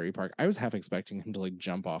like Battery Park. I was half expecting him to like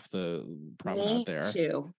jump off the promenade there. Me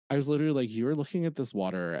too. I was literally like, you're looking at this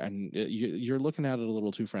water and you're looking at it a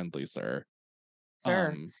little too friendly, sir.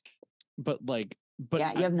 Sir. But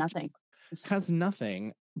yeah, you have nothing. Has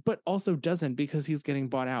nothing, but also doesn't, because he's getting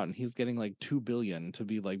bought out and he's getting like $2 billion to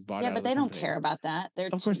be like bought out. Yeah, but they don't care about that.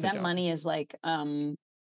 Of course that money is like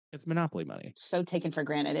it's monopoly money. So taken for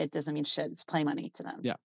granted. It doesn't mean shit. It's play money to them.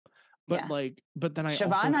 Yeah. But but then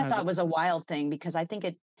Siobhan, I thought was a wild thing, because I think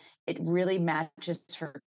it really matches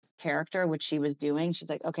her character, which she was doing. She's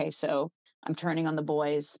like, okay, so I'm turning on the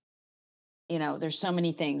boys. You know, there's so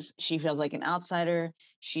many things. She feels like an outsider.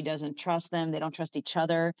 She doesn't trust them. They don't trust each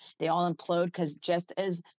other. They all implode because just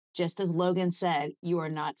as Logan said, you are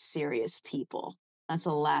not serious people. That's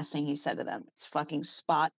the last thing he said to them. It's fucking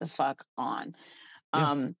spot the fuck on.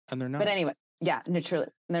 Yeah, and they're not. But anyway, Yeah, no, truly,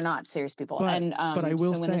 they're not serious people. But I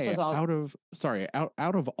will so when this say, was all,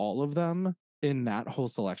 out of all of them in that whole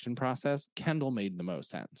selection process, Kendall made the most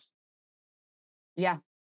sense. yeah,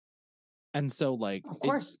 And so like of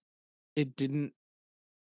course, it didn't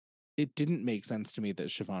make sense to me that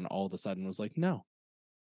Siobhan all of a sudden was like, no.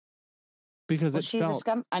 Because well, she's a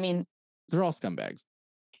scum. I mean, they're all scumbags.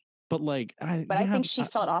 But like, I think she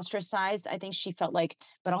felt ostracized. I think she felt like,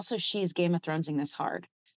 but also she's Game of Thronesing this hard.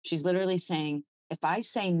 She's literally saying, if I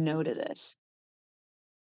say no to this,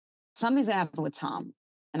 something's gonna happen with Tom,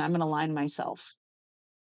 and I'm gonna line myself,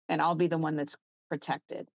 and I'll be the one that's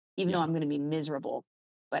protected, even though I'm gonna be miserable.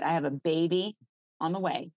 But I have a baby on the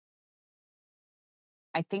way.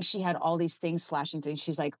 I think she had all these things flashing through.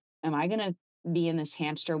 She's like, am I gonna be in this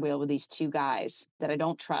hamster wheel with these two guys that I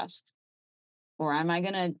don't trust? Or am I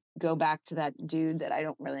going to go back to that dude that I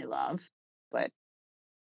don't really love, but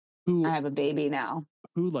I have a baby now?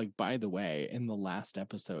 Who, like, by the way, in the last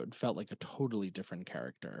episode felt like a totally different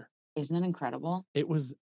character. Isn't it incredible?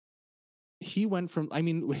 He went from, I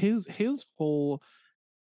mean, his whole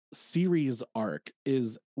series arc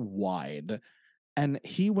is wide. And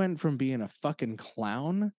he went from being a fucking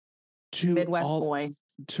clown to Midwest boy.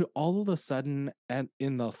 To all of a sudden,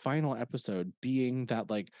 in the final episode, being that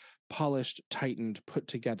like polished, tightened, put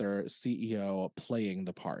together CEO playing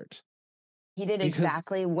the part. He did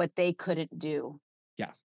exactly what they couldn't do.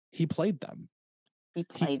 Yeah, he played them. He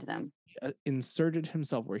played them. Inserted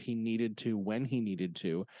himself where he needed to, when he needed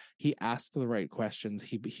to. He asked the right questions.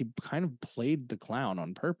 He kind of played the clown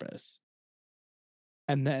on purpose.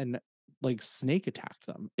 And then like snake attacked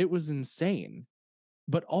them. It was insane.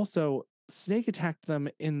 But also snake attacked them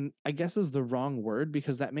in, I guess is the wrong word,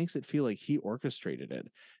 because that makes it feel like he orchestrated it.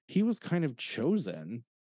 He was kind of chosen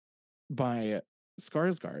by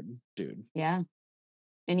Skarsgård, dude. Yeah.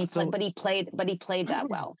 And he played that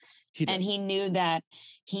well. And he knew that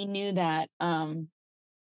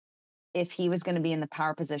if he was going to be in the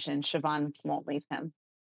power position, Siobhan won't leave him.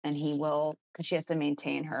 And he will, because she has to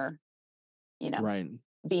maintain her, right,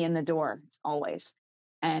 be in the door always.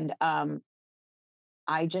 And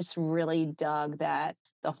I just really dug that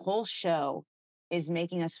the whole show is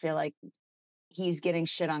making us feel like he's getting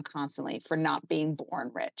shit on constantly for not being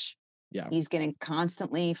born rich. Yeah. He's getting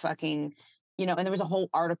constantly fucking, and there was a whole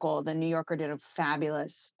article, the New Yorker did a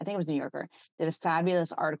fabulous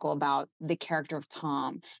article about the character of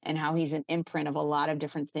Tom and how he's an imprint of a lot of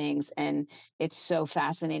different things. And it's so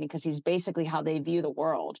fascinating because he's basically how they view the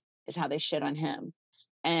world is how they shit on him.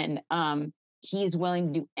 And he's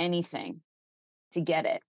willing to do anything to get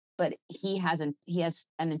it, but he has an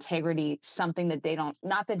integrity, something that they don't,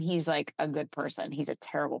 not that he's like a good person, he's a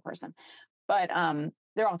terrible person, but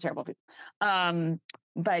they're all terrible people,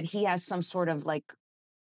 but he has some sort of like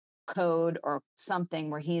code or something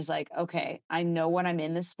where he's like, okay, I know what I'm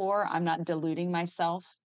in this for, I'm not deluding myself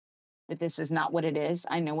that this is not what it is,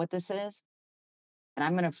 I know what this is, and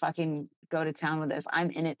I'm gonna fucking go to town with this,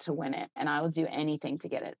 I'm in it to win it, and I will do anything to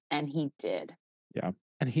get it. And he did. Yeah.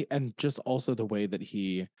 And just also the way that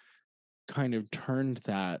he kind of turned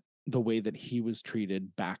the way that he was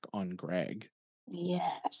treated back on Greg.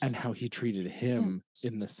 Yes. And how he treated him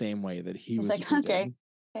in the same way that he was like, treated.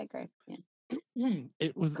 Okay, Greg. Yeah.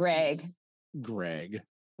 It was Greg.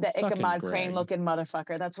 The Ichabod Crane looking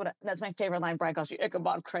motherfucker. That's my favorite line. Brian calls you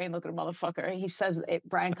Ichabod Crane looking motherfucker. He says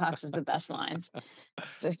Brian Cox is the best lines.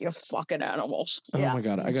 It's like, you're fucking animals. Oh my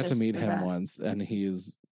God. I got to meet him once and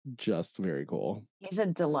he's just very cool. He's a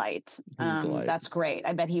delight. That's great.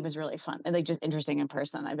 I bet he was really fun and like just interesting in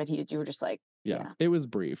person. I bet you were just like, yeah. It was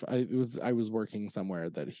brief. I was working somewhere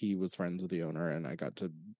that he was friends with the owner and I got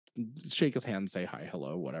to shake his hand, say hi,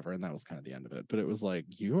 hello, whatever. And that was kind of the end of it. But it was like,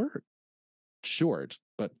 you're short,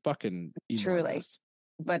 but fucking enormous. Truly,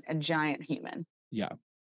 but a giant human. Yeah,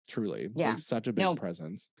 truly. Yeah. Like such a big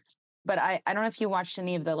presence. But I don't know if you watched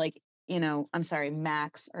any of the I'm sorry,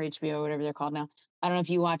 Max or HBO, whatever they're called now. I don't know if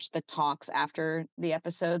you watched the talks after the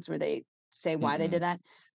episodes where they say why they did that.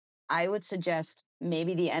 I would suggest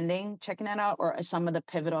maybe the ending, checking that out, or some of the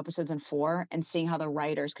pivotal episodes in 4 and seeing how the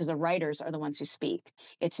writers, because the writers are the ones who speak.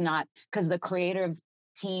 It's not because the creative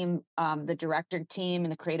team, the director team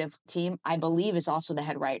and the creative team, I believe is also the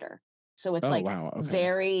head writer. So it's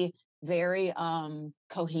very, very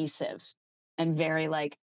cohesive and very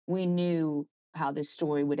like, we knew how this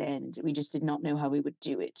story would end. We just did not know how we would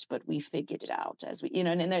do it, but we figured it out as we,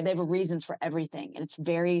 and they have reasons for everything. And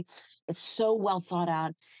it's so well thought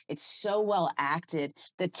out. It's so well acted.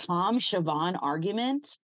 The Tom Siobhan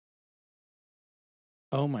argument.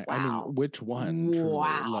 Oh my, wow. I mean, which one?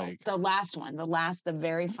 Wow. Like the last one, the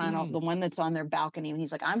very final, the one that's on their balcony. And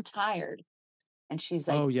he's like, I'm tired. And she's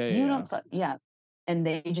like, oh yeah, you don't yeah. And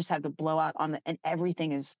they just have the blowout on and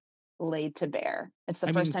everything is laid to bear. It's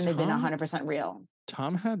the first time they've been 100% real.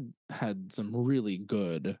 Tom had some really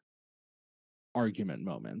good argument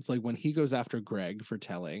moments, like when he goes after Greg for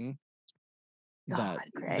telling that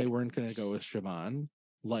they weren't going to go with Siobhan.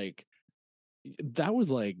 Like, that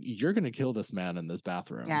was like, you're going to kill this man in this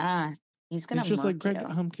bathroom. Yeah, he's going to. It's just like, Greg,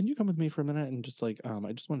 can you come with me for a minute and just like,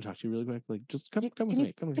 I just want to talk to you really quick. Like, just come with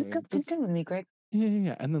me. Come with me, Greg.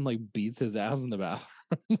 Yeah. And then like beats his ass in the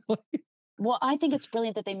bathroom. Like, well, I think it's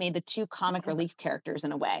brilliant that they made the two comic relief characters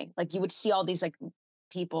in a way. Like, you would see all these like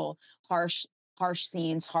people, harsh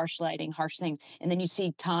scenes, harsh lighting, harsh things, and then you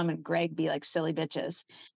see Tom and Greg be like silly bitches.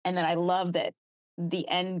 And then I love that the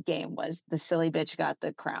end game was the silly bitch got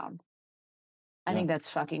the crown. I think that's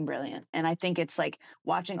fucking brilliant. And I think it's like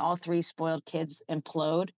watching all three spoiled kids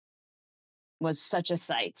implode was such a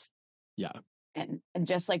sight. Yeah. And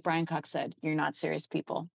just like Brian Cox said, you're not serious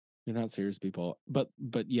people. You're not serious people. But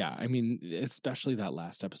yeah, I mean, especially that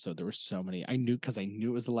last episode, there were so many. I knew it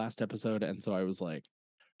was the last episode. And so I was like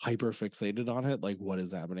hyper fixated on it. Like, what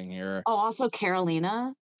is happening here? Oh, also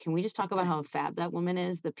Carolina. Can we just talk about how fab that woman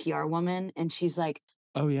is, the PR woman? And she's like,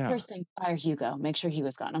 oh yeah, first thing, fire Hugo, make sure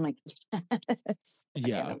Hugo's gone. I'm like,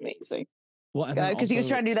 yeah, amazing. Well, because he was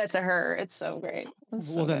trying to do that to her. It's so great.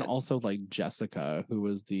 Then also like Jessica, who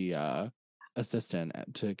was the assistant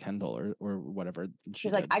to Kendall or whatever.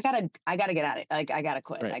 She's like, I gotta get at it. Like, I gotta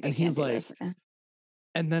quit. Right. And he's like,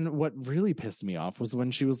 and then what really pissed me off was when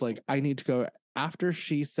she was like, I need to go. After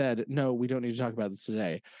she said, no, we don't need to talk about this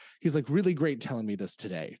today. He's like, really great telling me this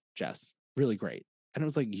today, Jess. Really great. And it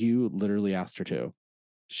was like, you literally asked her to.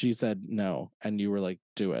 She said no. And you were like,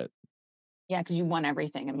 do it. Yeah, because you want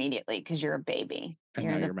everything immediately because you're a baby. And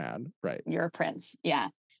now you're mad. Right. You're a prince. Yeah.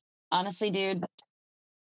 Honestly, dude,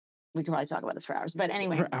 we could probably talk about this for hours. But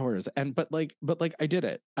anyway. For hours. But I did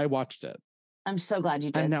it. I watched it. I'm so glad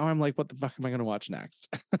you did. And now I'm like, what the fuck am I going to watch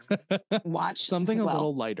next? Watch something a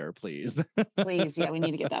little lighter, please. Please. Yeah, we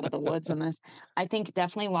need to get out of the woods on this. I think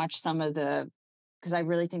definitely watch some of because I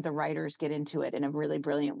really think the writers get into it in a really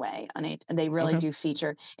brilliant way. And they really do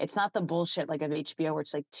feature. It's not the bullshit like of HBO where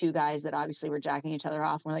it's like two guys that obviously were jacking each other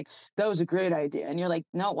off. And we're like, that was a great idea. And you're like,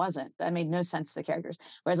 no, it wasn't. That made no sense to the characters.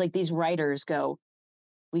 Whereas like these writers go,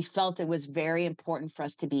 we felt it was very important for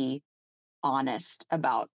us to be honest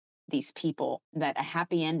about these people, that a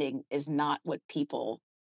happy ending is not what people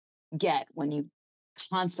get when you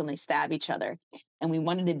constantly stab each other. And we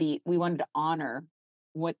wanted to honor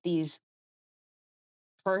what these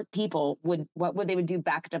people what they would do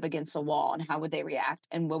backed up against a wall, and how would they react,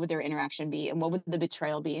 and what would their interaction be, and what would the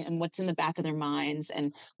betrayal be, and what's in the back of their minds,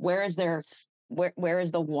 and where is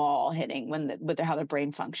the wall hitting with how their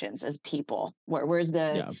brain functions as people, where's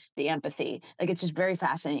the empathy. Like, it's just very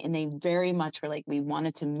fascinating. And they very much were like, we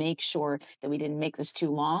wanted to make sure that we didn't make this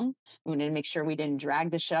too long. We wanted to make sure we didn't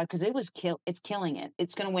drag the show, because it's killing it.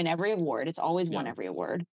 It's going to win every award. It's always won every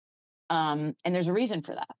award. And there's a reason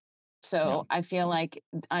for that. So I feel like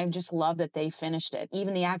I just love that they finished it.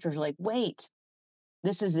 Even the actors were like, wait,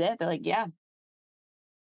 this is it? They're like, yeah,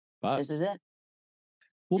 this is it.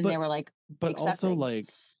 Well, and they were like, but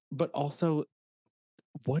also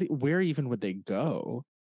where even would they go?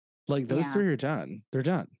 Like, those three are done. They're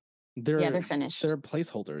done. They're finished. They're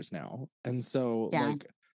placeholders now. And so like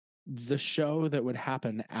the show that would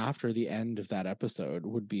happen after the end of that episode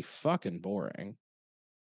would be fucking boring.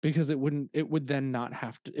 Because it would then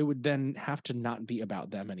have to not be about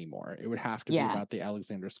them anymore. It would have to be about the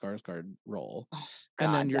Alexander Skarsgård role. Oh,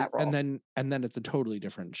 God, and then it's a totally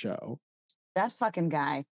different show. That fucking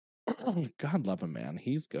guy. God love him, man.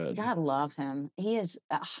 He's good. God love him. He is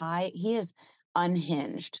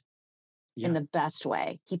unhinged in the best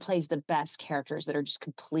way. He plays the best characters that are just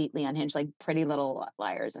completely unhinged, like Pretty Little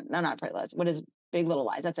Liars. And no, not Pretty Lies. What is Big Little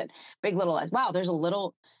Lies? That's it. Big Little Lies. Wow, there's a lot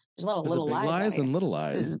of little big lies and little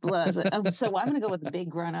lies. So I'm going to go with the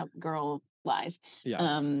big grown-up girl lies.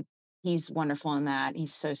 Yeah. He's wonderful in that.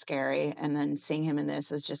 He's so scary. And then seeing him in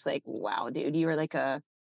this is just like, wow, dude, you were like a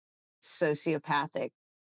sociopathic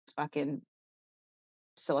fucking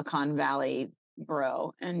Silicon Valley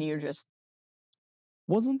bro. And you're just...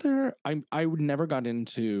 Wasn't there... I would never got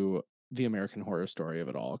into the American Horror Story of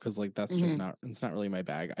it all, because like that's just it's not really my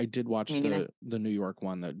bag. I did watch the New York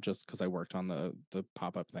one, that just because I worked on the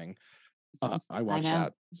pop-up thing. I watched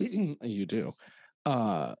that. You do.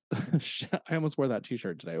 I almost wore that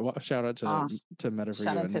t-shirt today. Shout out to Meta for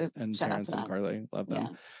You and Terrence and Carly. Love them. Yeah,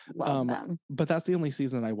 love them. But that's the only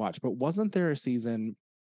season I watched. But wasn't there a season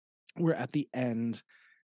where at the end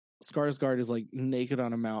Skarsgård is like naked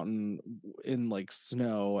on a mountain in like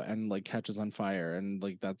snow and like catches on fire, and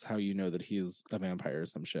like that's how you know that he's a vampire or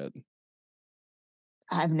some shit.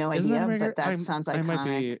 I have no Isn't that idea, right? but that sounds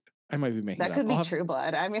iconic. I might be making That it could up. be True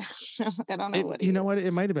Blood. I mean, I don't know what you know what?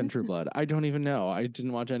 It might have been True Blood. I don't even know. I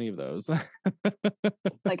didn't watch any of those.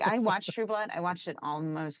 Like, I watched True Blood. I watched it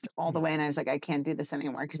almost all the way, and I was like, I can't do this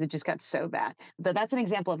anymore because it just got so bad. But that's an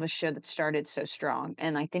example of a show that started so strong,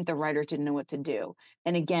 and I think the writers didn't know what to do.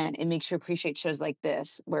 And again, it makes you appreciate shows like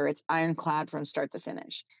this, where it's ironclad from start to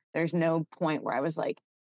finish. There's no point where I was like,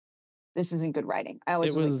 this isn't good writing. I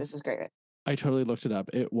always was like, this is great. I totally looked it up.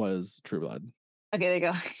 It was True Blood. Okay, there you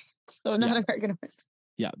go. So not American Horror Story.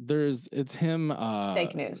 Yeah, it's him.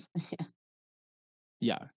 Fake news.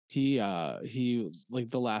 Yeah, he like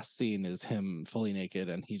the last scene is him fully naked,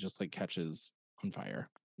 and he just like catches on fire,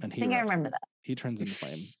 and I think I remember that. He turns into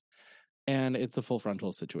flame, and it's a full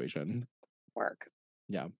frontal situation. Work.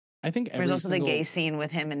 Yeah, I think there's also the gay scene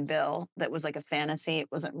with him and Bill that was like a fantasy. It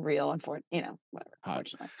wasn't real, unfortunately,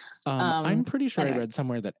 whatever. I'm pretty sure I read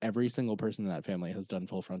somewhere that every single person in that family has done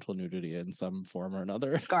full frontal nudity in some form or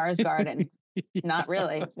another. Scars Garden. Yeah. Not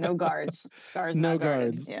really. No guards. Scars. No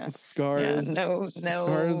guards. Yeah. Scars. Yeah,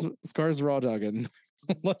 no. Scars raw dogging.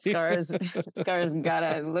 Scars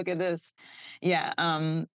gotta look at this. Yeah.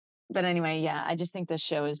 But anyway, yeah, I just think this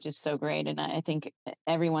show is just so great. And I think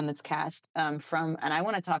everyone that's cast and I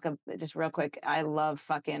want to talk just real quick. I love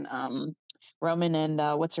fucking Roman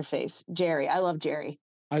and what's her face? Jerry. I love Jerry.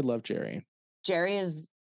 I love Jerry. Jerry is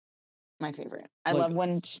my favorite. I love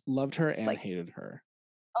when loved her and hated her.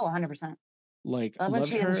 Oh, 100%. Like love when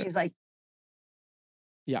she's like,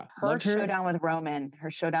 yeah, her showdown with Roman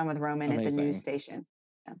Amazing. At the news station.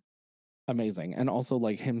 Yeah. Amazing. And also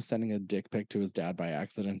like him sending a dick pic to his dad by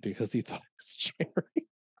accident because he thought it was Jerry.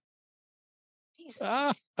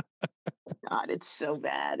 Jesus. God, it's so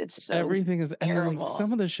bad. It's so everything is terrible. And then like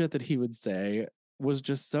some of the shit that he would say was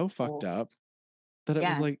just so fucked up that it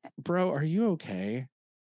was like, bro, are you okay?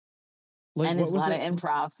 Like, and there's a lot of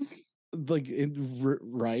improv. Like,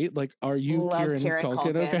 right? Like, are you Kieran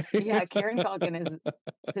Culkin okay? Yeah, Kieran Culkin is,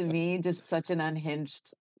 to me, just such an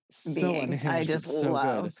unhinged being. Unhinged, I just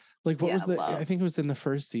love. Good. Like, what was I think it was in the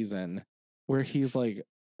first season where he's like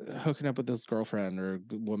hooking up with this girlfriend or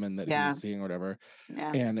woman that he's seeing or whatever.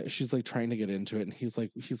 Yeah. And she's like trying to get into it. And he's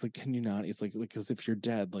like, can you not? He's like, because if you're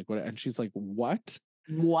dead, like what? And she's like, what?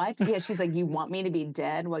 What? Yeah. She's like, you want me to be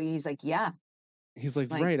dead? Well, he's like, yeah. He's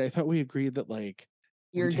like, right. I thought we agreed that like,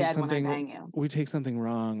 you're dead when I bang you. We take something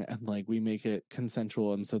wrong and like we make it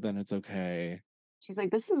consensual, and so then it's okay. She's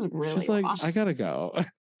like, this is really. She's like, I gotta go.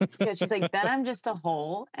 Yeah, she's like, then I'm just a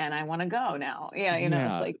hole, and I want to go now. Yeah, you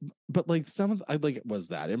know, it's like. But like I like, was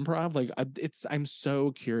that improv? Like, I'm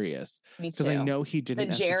so curious because I know he didn't.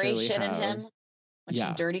 The Jerry shit in him when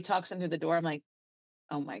she dirty talks him through the door. I'm like,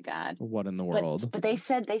 oh my God, what in the world? But they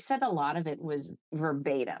said a lot of it was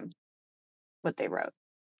verbatim what they wrote.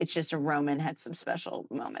 It's just a Roman had some special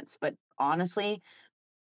moments. But honestly,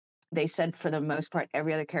 they said for the most part,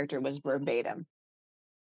 every other character was verbatim.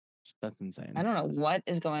 That's insane. I don't know what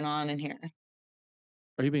is going on in here.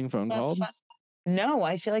 Are you being phone called? No,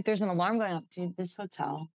 I feel like there's an alarm going off to this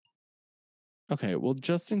hotel. Okay, well,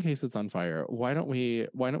 just in case it's on fire, why don't we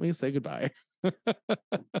say goodbye?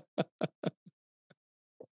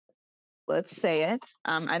 Let's say it.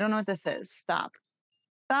 I don't know what this is. Stop.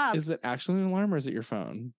 Is it actually an alarm or is it your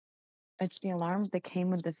phone? It's the alarm that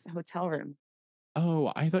came with this hotel room.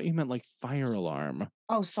 Oh, I thought you meant like fire alarm.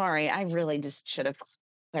 Oh, sorry. I really just should have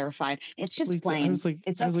clarified. It's just plain. I was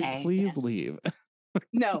like, please leave.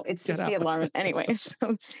 No, it's just the alarm. Anyway,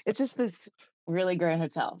 so it's just this really great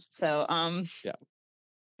hotel. So,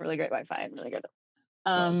 really great Wi-Fi. Really good.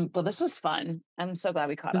 But this was fun. I'm so glad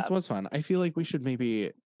we caught up. This was fun. I feel like we should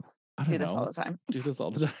maybe, do this all the time. Do this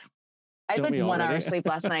all the time. I had like 1 hour of sleep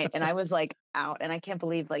last night and I was like out, and I can't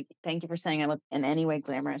believe, like, thank you for saying I look in any way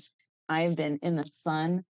glamorous. I've been in the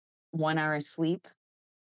sun, 1 hour of sleep.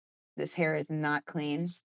 This hair is not clean.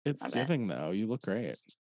 It's giving though. You look great.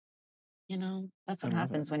 You know, that's what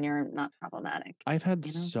happens when you're not problematic. I've had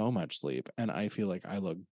so much sleep and I feel like I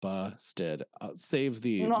look busted. Save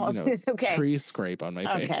the tree scrape on my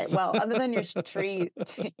face. Okay, well, other than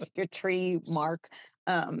your tree mark,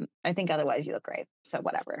 I think otherwise you look great. So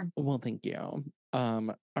whatever. Well, thank you.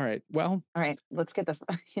 All right. Well. All right. Let's get the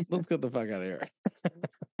fuck out of here.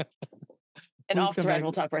 And off thread,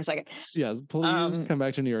 we'll talk for a second. Yes, please come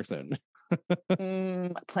back to New York soon.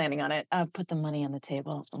 Planning on it. Put the money on the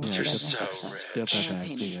table. You're so rich.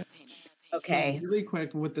 Okay. Really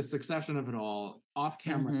quick with the Succession of it all, off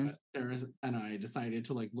camera, Sarah and I decided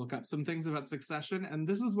to like look up some things about Succession, and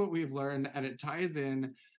this is what we've learned, and it ties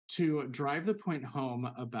in to drive the point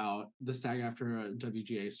home about the SAG-AFTRA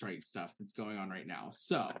WGA strike stuff that's going on right now.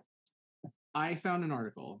 So I found an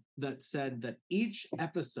article that said that each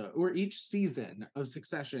episode or each season of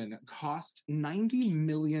Succession cost $90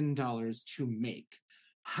 million to make.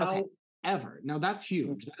 However, now that's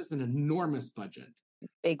huge. That is an enormous budget.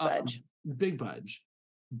 Big budge. Big budge.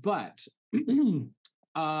 But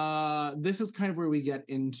this is kind of where we get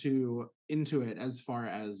into it as far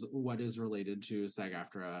as what is related to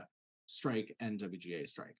SAG-AFTRA strike and WGA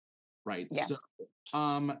strike, right? Yes.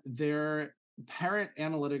 So their Parrot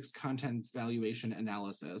Analytics Content Valuation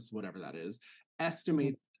Analysis, whatever that is,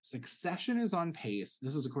 estimates Succession is on pace.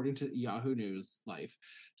 This is according to Yahoo News Life.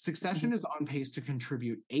 Succession is on pace to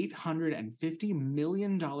contribute $850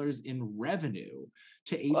 million in revenue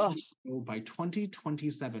to HBO by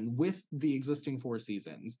 2027 with the existing 4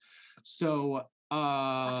 seasons. So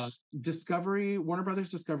Warner Brothers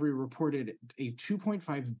Discovery reported a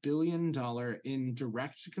 $2.5 billion in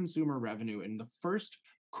direct-to-consumer revenue in the first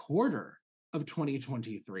quarter of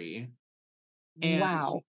 2023. And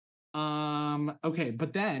wow. Okay,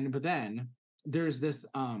 but then there's this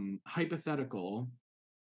hypothetical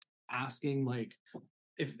asking, like,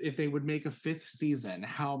 if they would make a 5th season,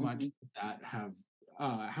 how much would that have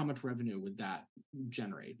how much revenue would that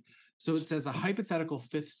generate? So it says a hypothetical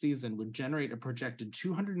 5th season would generate a projected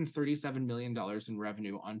 $237 million in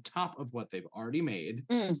revenue on top of what they've already made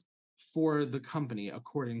for the company,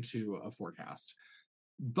 according to a forecast.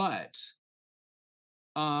 But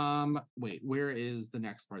wait, where is the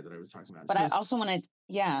next part that I was talking about? But I also want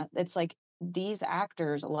to, it's like these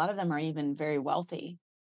actors, a lot of them aren't even very wealthy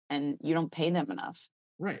and you don't pay them enough.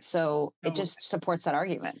 Right. So it just supports that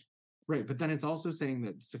argument. Right. But then it's also saying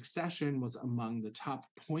that Succession was among the top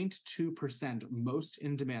 0.2% most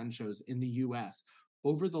in-demand shows in the US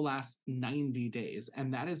over the last 90 days.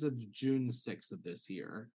 And that is of June 6th of this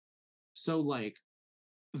year. So, like,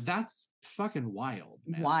 that's fucking wild,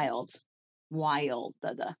 man. Wild.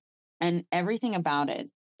 And everything about it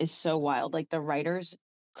is so wild. Like, the writers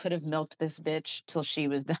could have milked this bitch till she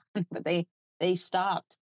was done, but they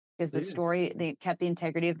stopped because the story, they kept the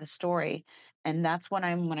integrity of the story. And that's what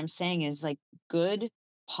I'm saying is, like, good,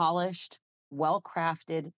 polished,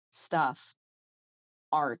 well-crafted stuff,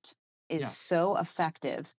 art is so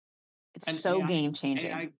effective. It's and so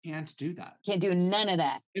game-changing. AI can't do that. Can't do none of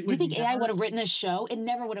that. Do you think AI would have written this show? It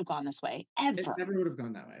never would have gone this way, ever. It never would have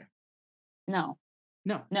gone that way. No.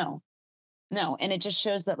 And it just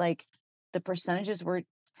shows that, like, the percentages were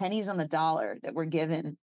pennies on the dollar that were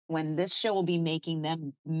given when this show will be making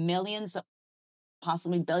them millions,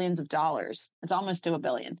 possibly billions of dollars. It's almost to $1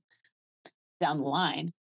 billion down the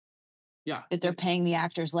line. Yeah. That they're paying the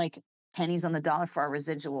actors like pennies on the dollar for our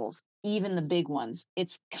residuals, even the big ones.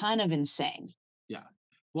 It's kind of insane. Yeah.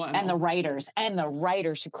 Well, and also, the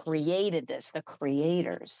writers who created this, the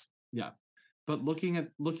creators. Yeah. But looking at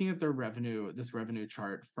their revenue, this revenue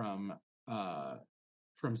chart from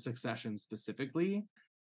Succession specifically,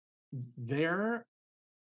 their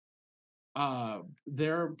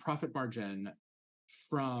profit margin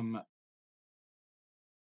from, I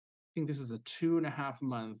think this is a 2.5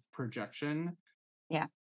 month projection. Yeah.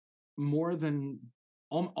 More than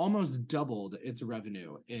almost doubled its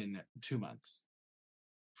revenue in 2 months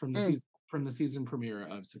from the season premiere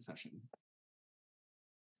of Succession.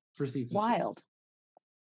 For season wild.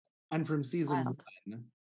 4. And from season 1,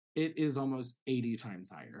 it is almost 80 times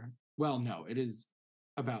higher. Well, no, it is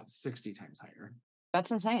about 60 times higher.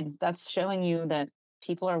 That's insane. That's showing you that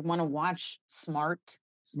people want to watch smart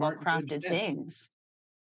well-crafted things.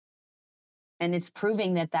 And it's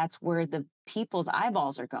proving that that's where the people's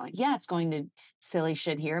eyeballs are going. Yeah, it's going to silly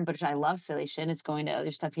shit here, but I love silly shit. It's going to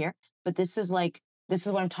other stuff here. But this is what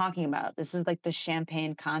I'm talking about. This is like the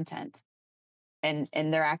champagne content. And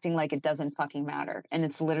they're acting like it doesn't fucking matter. And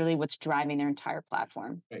it's literally what's driving their entire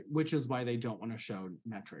platform. Right. Which is why they don't want to show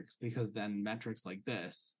metrics, because then metrics like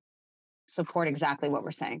this support exactly what we're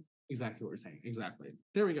saying. Exactly what we're saying. Exactly.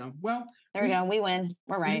 There we go. Well, there we go. We win.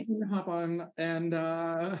 We're right. We can hop on and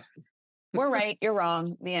we're right. You're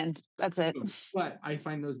wrong. The end. That's it. But I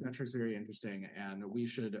find those metrics very interesting, and we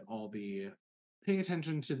should all be paying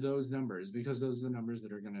attention to those numbers, because those are the numbers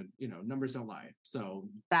that are going to, numbers don't lie. So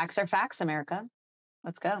facts are facts, America.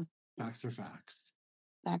 Let's go. Facts are facts.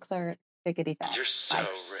 Facts are biggity facts. You're so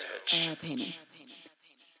rich. Pay me.